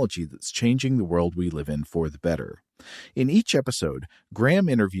technology that's changing the world we live in for the better. In each episode, Graham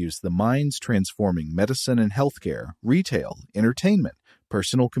interviews the minds transforming medicine and healthcare, retail, entertainment,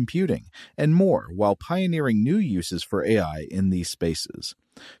 personal computing, and more while pioneering new uses for AI in these spaces.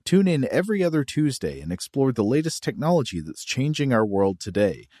 Tune in every other Tuesday and explore the latest technology that's changing our world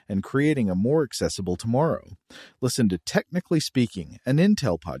today and creating a more accessible tomorrow. Listen to Technically Speaking, an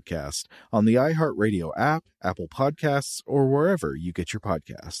Intel podcast on the iHeartRadio app, Apple Podcasts, or wherever you get your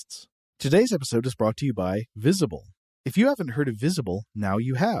podcasts. Today's episode is brought to you by Visible. If you haven't heard of Visible, now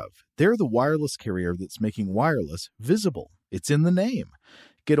you have. They're the wireless carrier that's making wireless visible. It's in the name.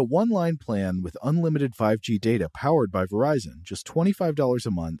 Get a one-line plan with unlimited 5G data powered by Verizon, just $25 a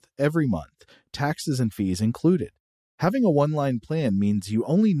month, every month, taxes and fees included. Having a one-line plan means you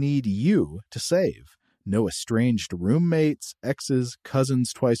only need you to save. No estranged roommates, exes,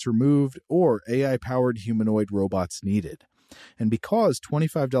 cousins twice removed, or AI-powered humanoid robots needed. And because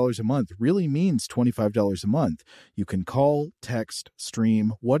 $25 a month really means $25 a month, you can call, text,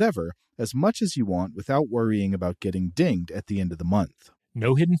 stream, whatever, as much as you want without worrying about getting dinged at the end of the month.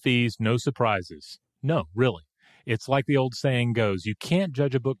 No hidden fees, no surprises. No, really. It's like the old saying goes, you can't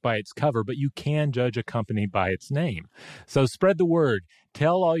judge a book by its cover, but you can judge a company by its name. So spread the word.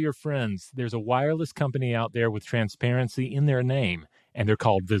 Tell all your friends there's a wireless company out there with transparency in their name, and they're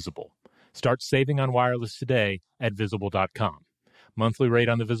called Visible. Start saving on wireless today at Visible.com. Monthly rate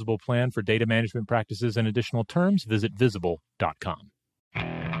on the Visible plan for data management practices and additional terms, visit Visible.com.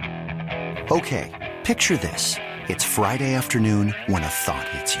 Okay, picture this. It's Friday afternoon when a thought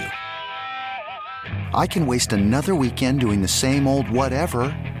hits you. I can waste another weekend doing the same old whatever,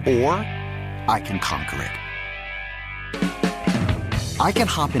 or I can conquer it. I can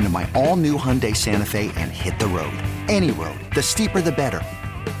hop into my all-new Hyundai Santa Fe and hit the road. Any road. The steeper, the better.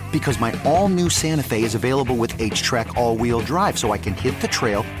 Because my all-new Santa Fe is available with H-Track all-wheel drive, so I can hit the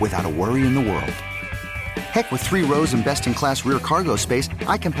trail without a worry in the world. Heck, with 3 rows and best-in-class rear cargo space,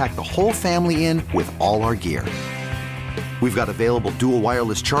 I can pack the whole family in with all our gear. We've got available dual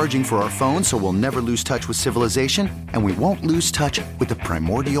wireless charging for our phones, so we'll never lose touch with civilization, and we won't lose touch with the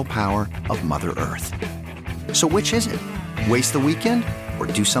primordial power of Mother Earth. So which is it? Waste the weekend or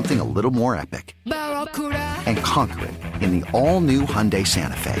do something a little more epic? And conquer it in the all-new Hyundai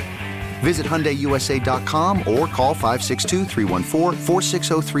Santa Fe. Visit HyundaiUSA.com or call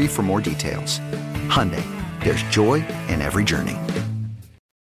 562-314-4603 for more details. Hyundai, there's joy in every journey.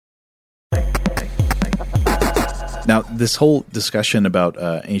 Now, this whole discussion about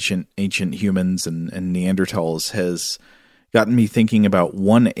ancient humans and Neanderthals has gotten me thinking about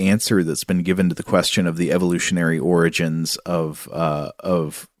one answer that's been given to the question of the evolutionary origins of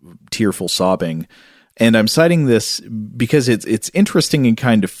tearful sobbing. And I'm citing this because it's interesting and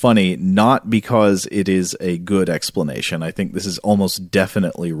kind of funny, not because it is a good explanation. I think this is almost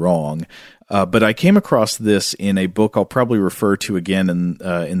definitely wrong. But I came across this in a book I'll probably refer to again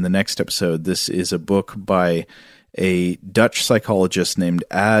in the next episode. This is a book by a Dutch psychologist named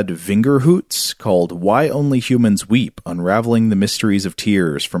Ad Vingerhoets called Why Only Humans Weep, Unraveling the Mysteries of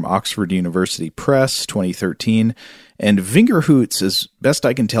Tears from Oxford University Press, 2013. And Vingerhoets, as best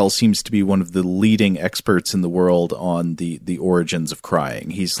I can tell, seems to be one of the leading experts in the world on the origins of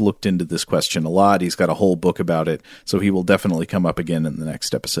crying. He's looked into this question a lot. He's got a whole book about it, so he will definitely come up again in the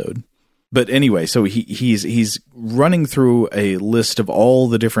next episode. But anyway, so he's running through a list of all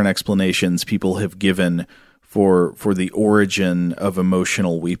the different explanations people have given for the origin of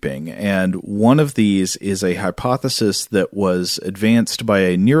emotional weeping. And one of these is a hypothesis that was advanced by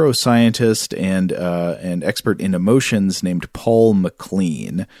a neuroscientist and an expert in emotions named Paul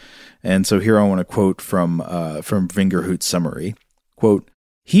MacLean. And so here I want to quote from Vingerhoet's summary. Quote,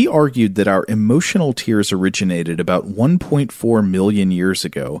 He argued that our emotional tears originated about 1.4 million years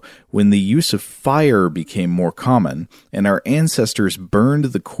ago when the use of fire became more common, and our ancestors burned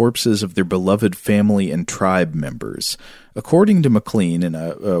the corpses of their beloved family and tribe members. According to MacLean, in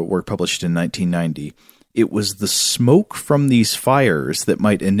a work published in 1990, it was the smoke from these fires that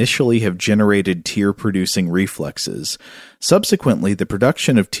might initially have generated tear-producing reflexes. Subsequently, the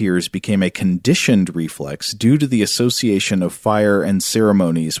production of tears became a conditioned reflex due to the association of fire and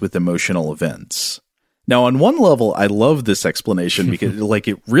ceremonies with emotional events. Now, on one level, I love this explanation because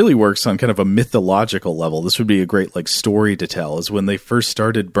it really works on kind of a mythological level. This would be a great story to tell, is when they first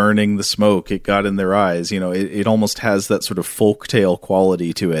started burning the smoke, it got in their eyes. It almost has that sort of folktale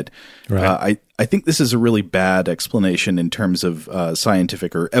quality to it. Right. I think this is a really bad explanation in terms of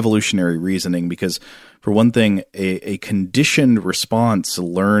scientific or evolutionary reasoning because, for one thing, a conditioned response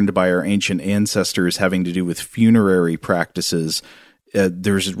learned by our ancient ancestors having to do with funerary practices,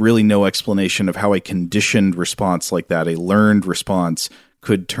 there's really no explanation of how a conditioned response like that, a learned response,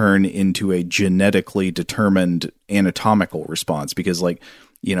 could turn into a genetically determined anatomical response because,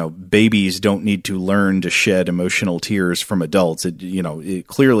 babies don't need to learn to shed emotional tears from adults.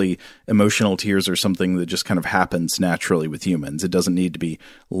 Clearly, emotional tears are something that just kind of happens naturally with humans. It doesn't need to be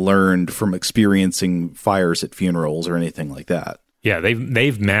learned from experiencing fires at funerals or anything like that. Yeah,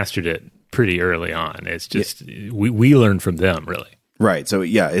 they've mastered it pretty early on. It's just we learn from them, really. Right. So,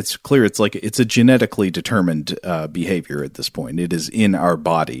 yeah, it's clear it's a genetically determined behavior at this point. It is in our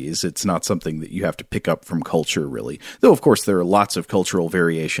bodies. It's not something that you have to pick up from culture, really. Though, of course, there are lots of cultural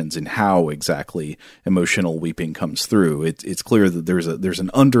variations in how exactly emotional weeping comes through. It's clear that there's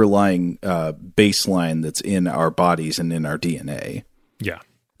an underlying baseline that's in our bodies and in our DNA. Yeah.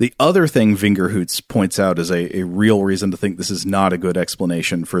 The other thing Vingerhoots points out as a real reason to think this is not a good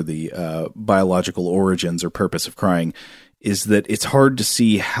explanation for the biological origins or purpose of crying is that it's hard to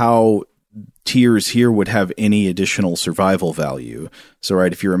see how tears here would have any additional survival value. So,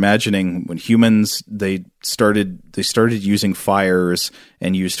 right, if you're imagining when humans, they started using fires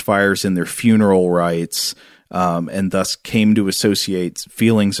and used fires in their funeral rites, and thus came to associate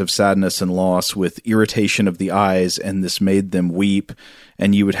feelings of sadness and loss with irritation of the eyes, and this made them weep.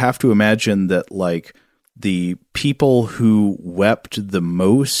 And you would have to imagine that, the people who wept the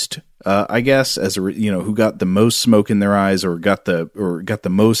most, I guess, who got the most smoke in their eyes or got the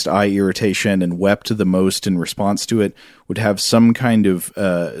most eye irritation and wept the most in response to it, would have some kind of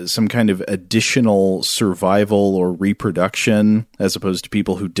additional survival or reproduction, as opposed to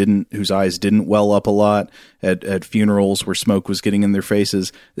people whose eyes didn't well up a lot at funerals where smoke was getting in their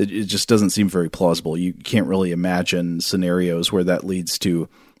faces. It just doesn't seem very plausible. You can't really imagine scenarios where that leads to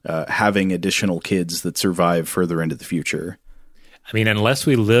having additional kids that survive further into the future. I mean, unless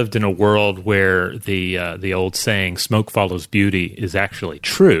we lived in a world where the old saying "smoke follows beauty" is actually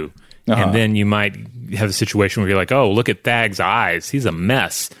true, and then you might have a situation where you're like, "Oh, look at Thag's eyes; he's a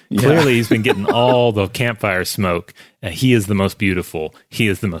mess. Yeah. Clearly, he's been getting all the campfire smoke. He is the most beautiful. He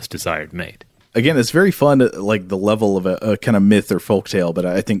is the most desired mate." Again, it's very fun, the level of a kind of myth or folktale, but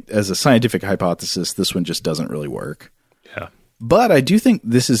I think as a scientific hypothesis, this one just doesn't really work. Yeah. But I do think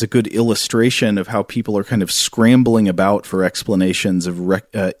this is a good illustration of how people are kind of scrambling about for explanations of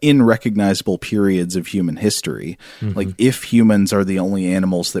unrecognizable periods of human history. Mm-hmm. If humans are the only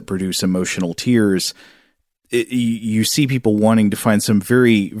animals that produce emotional tears, you see people wanting to find some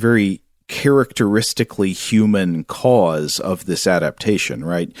very, very characteristically human cause of this adaptation,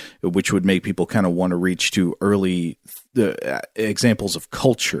 right? Which would make people kind of want to reach to early examples of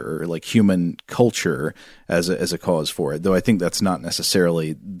culture, like human culture, as a cause for it. Though I think that's not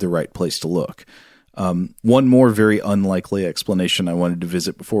necessarily the right place to look. One more very unlikely explanation I wanted to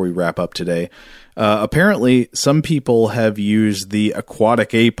visit before we wrap up today. Apparently, some people have used the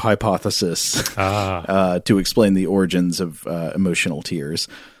aquatic ape hypothesis to explain the origins of emotional tears.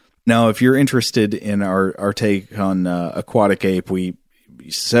 Now, if you're interested in our take on aquatic ape,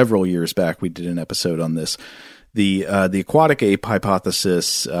 several years back we did an episode on this. The aquatic ape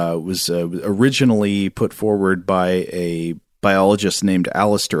hypothesis was originally put forward by a biologist named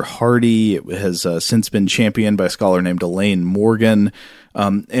Alistair Hardy. It has since been championed by a scholar named Elaine Morgan.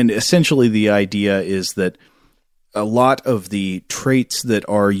 And essentially the idea is that a lot of the traits that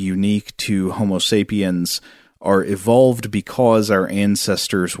are unique to Homo sapiens are evolved because our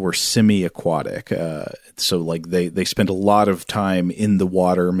ancestors were semi-aquatic. So they spent a lot of time in the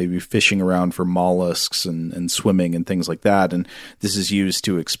water, maybe fishing around for mollusks and swimming and things like that. And this is used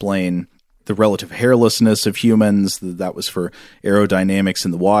to explain the relative hairlessness of humans. That was for aerodynamics in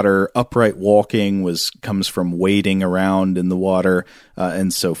the water. Upright walking comes from wading around in the water,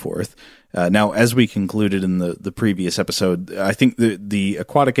 and so forth. Now, as we concluded in the previous episode, I think the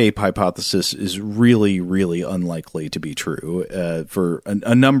aquatic ape hypothesis is really, really unlikely to be true for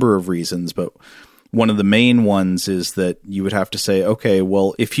a number of reasons. But one of the main ones is that you would have to say, okay,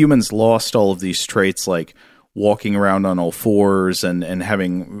 well, if humans lost all of these traits like walking around on all fours and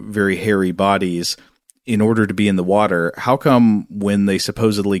having very hairy bodies in order to be in the water, how come when they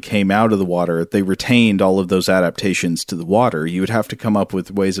supposedly came out of the water, they retained all of those adaptations to the water? You would have to come up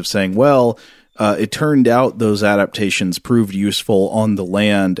with ways of saying, well, it turned out those adaptations proved useful on the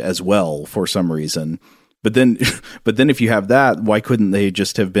land as well for some reason. But then if you have that, why couldn't they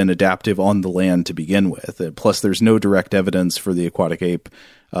just have been adaptive on the land to begin with? Plus, there's no direct evidence for the aquatic ape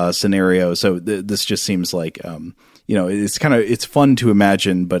scenario. So this just seems like, it's fun to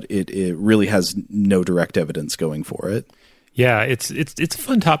imagine, but it really has no direct evidence going for it. Yeah, it's a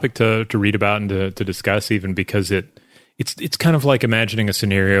fun topic to read about and to discuss, even because it's kind of like imagining a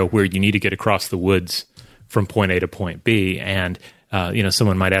scenario where you need to get across the woods from point A to point B, and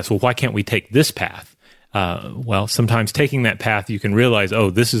someone might ask, well, why can't we take this path? Well, sometimes taking that path, you can realize, oh,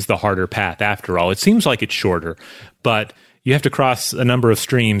 this is the harder path after all. It seems like it's shorter, but you have to cross a number of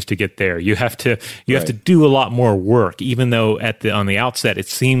streams to get there. You have to do a lot more work, even though on the outset it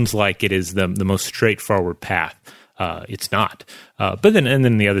seems like it is the most straightforward path. It's not. But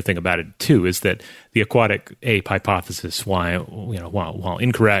then the other thing about it too is that the aquatic ape hypothesis, while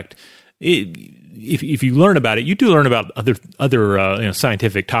incorrect, if you learn about it, you do learn about other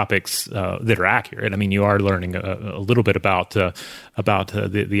scientific topics that are accurate. I mean, you are learning a little bit about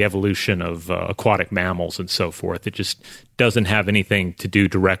the evolution of aquatic mammals and so forth. It just doesn't have anything to do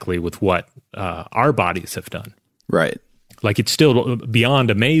directly with what our bodies have done. Right. Like, it's still beyond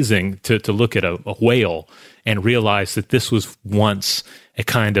amazing to look at a whale and realize that this was once a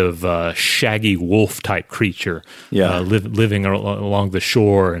kind of shaggy wolf-type creature, living along the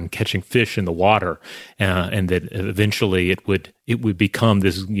shore and catching fish in the water, and that eventually it would become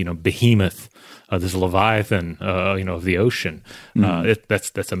this behemoth, this leviathan, of the ocean.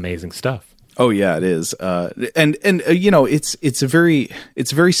 That's amazing stuff. Oh yeah, it is, it's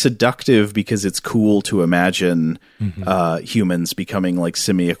very seductive because it's cool to imagine humans becoming like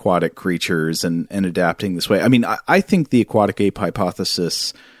semi-aquatic creatures and adapting this way. I mean, I think the aquatic ape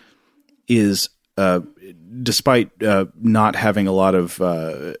hypothesis is, despite not having a lot of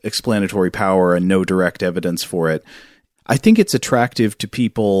explanatory power and no direct evidence for it, I think it's attractive to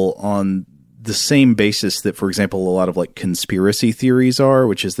people on the same basis that, for example, a lot of like conspiracy theories are,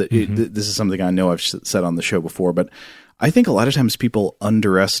 which is that this is something I know I've said on the show before, but I think a lot of times people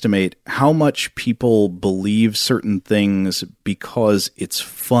underestimate how much people believe certain things because it's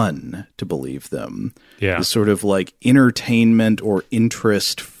fun to believe them. Yeah. The sort of like entertainment or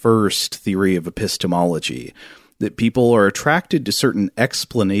interest first theory of epistemology, that people are attracted to certain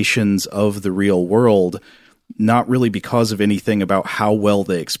explanations of the real world, not really because of anything about how well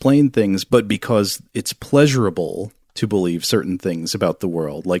they explain things, but because it's pleasurable to believe certain things about the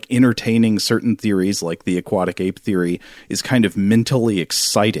world. Like entertaining certain theories like the aquatic ape theory is kind of mentally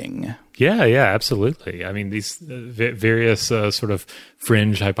exciting. Yeah, absolutely. I mean, these various sort of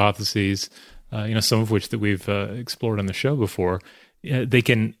fringe hypotheses, some of which that we've explored on the show before, they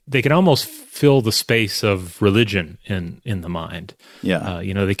can almost fill the space of religion in the mind. Yeah.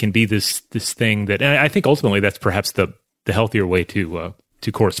 They can be this thing that, and I think ultimately that's perhaps the healthier way to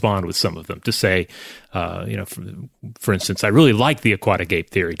correspond with some of them. To say, for instance, I really like the aquatic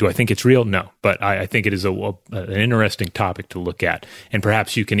ape theory. Do I think it's real? No, but I think it is an interesting topic to look at, and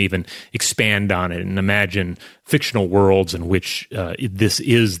perhaps you can even expand on it and imagine fictional worlds in which this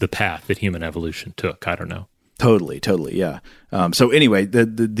is the path that human evolution took. I don't know. Totally, yeah. So anyway,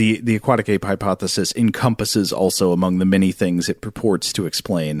 the aquatic ape hypothesis encompasses also, among the many things it purports to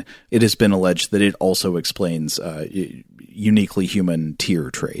explain, it has been alleged that it also explains uniquely human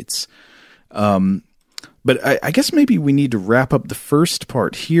tear traits. But I guess maybe we need to wrap up the first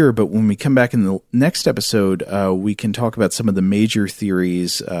part here, but when we come back in the next episode, we can talk about some of the major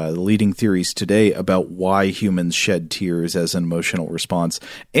theories, the leading theories today about why humans shed tears as an emotional response.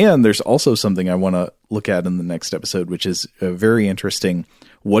 And there's also something I want to look at in the next episode, which is very interesting.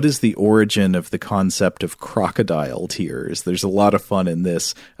 What is the origin of the concept of crocodile tears? There's a lot of fun in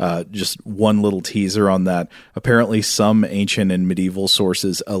this. Just one little teaser on that. Apparently, some ancient and medieval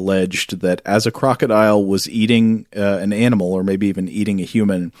sources alleged that as a crocodile was eating an animal, or maybe even eating a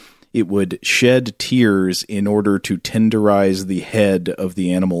human, it would shed tears in order to tenderize the head of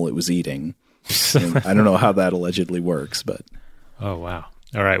the animal it was eating. I don't know how that allegedly works, but... Oh, wow.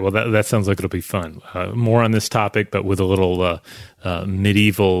 All right. Well, that sounds like it'll be fun. More on this topic, but with a little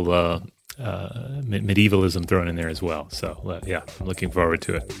medieval medievalism thrown in there as well. So, yeah, I'm looking forward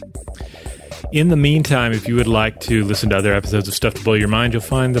to it. In the meantime, if you would like to listen to other episodes of Stuff to Blow Your Mind, you'll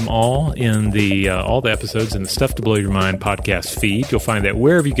find them all in all the episodes in the Stuff to Blow Your Mind podcast feed. You'll find that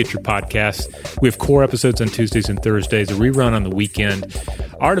wherever you get your podcasts. We have core episodes on Tuesdays and Thursdays, a rerun on the weekend,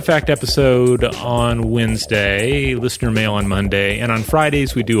 Artifact episode on Wednesday, listener mail on Monday, and on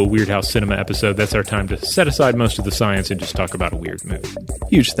Fridays we do a Weird House Cinema episode. That's our time to set aside most of the science and just talk about a weird movie.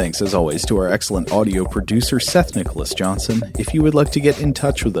 Huge thanks, as always, to our excellent audio producer, Seth Nicholas Johnson. If you would like to get in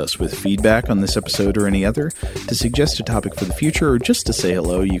touch with us with feedback on this episode or any other, to suggest a topic for the future, or just to say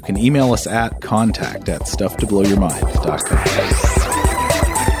hello, you can email us at contact@stufftoblowyourmind.com.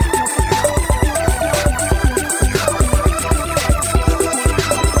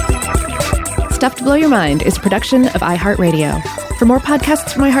 Stuff to Blow Your Mind is a production of iHeartRadio. For more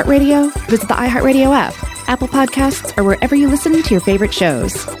podcasts from iHeartRadio, visit the iHeartRadio app, Apple Podcasts, or wherever you listen to your favorite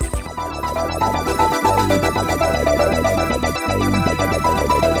shows.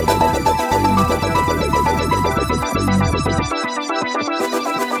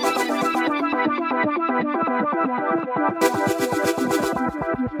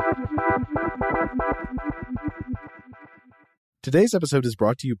 Today's episode is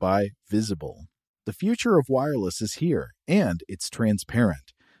brought to you by Visible. The future of wireless is here, and it's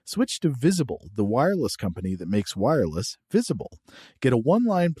transparent. Switch to Visible, the wireless company that makes wireless visible. Get a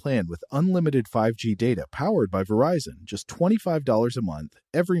one-line plan with unlimited 5G data powered by Verizon, just $25 a month,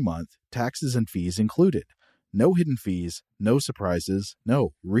 every month, taxes and fees included. No hidden fees, no surprises,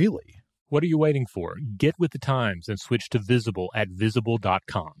 no, really. What are you waiting for? Get with the times and switch to Visible at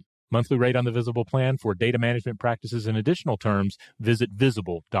Visible.com. Monthly rate on the Visible plan. For data management practices and additional terms, visit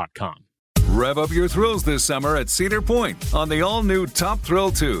Visible.com. Rev up your thrills this summer at Cedar Point on the all-new Top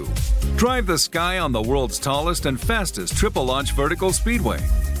Thrill 2. Drive the sky on the world's tallest and fastest triple-launch vertical speedway.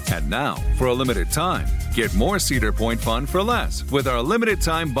 And now, for a limited time, get more Cedar Point fun for less with our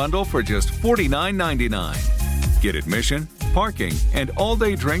limited-time bundle for just $49.99. Get admission, parking, and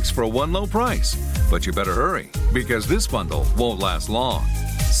all-day drinks for one low price. But you better hurry, because this bundle won't last long.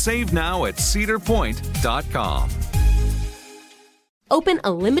 Save now at cedarpoint.com. Open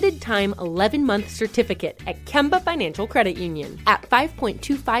a limited-time 11-month certificate at Kemba Financial Credit Union. At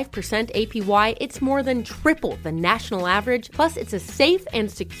 5.25% APY, it's more than triple the national average, plus it's a safe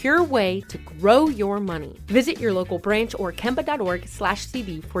and secure way to grow your money. Visit your local branch or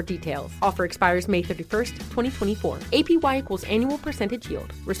kemba.org/cb for details. Offer expires May 31st, 2024. APY equals annual percentage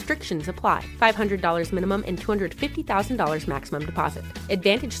yield. Restrictions apply. $500 minimum and $250,000 maximum deposit.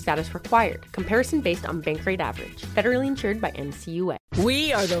 Advantage status required. Comparison based on bank rate average. Federally insured by NCUA.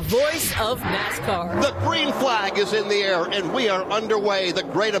 We are the voice of NASCAR. The green flag is in the air, and we are underway. The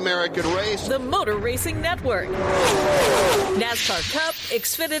Great American Race. The Motor Racing Network. NASCAR Cup,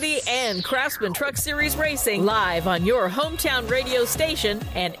 Xfinity, and Craftsman Truck Series Racing live on your hometown radio station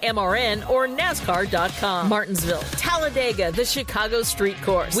and MRN or NASCAR.com. Martinsville, Talladega, the Chicago Street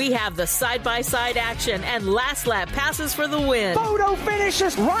Course. We have the side-by-side action and last lap passes for the win. Photo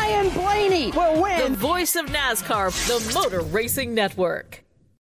finishes. Ryan Blaney will win. The voice of NASCAR, the Motor Racing Network.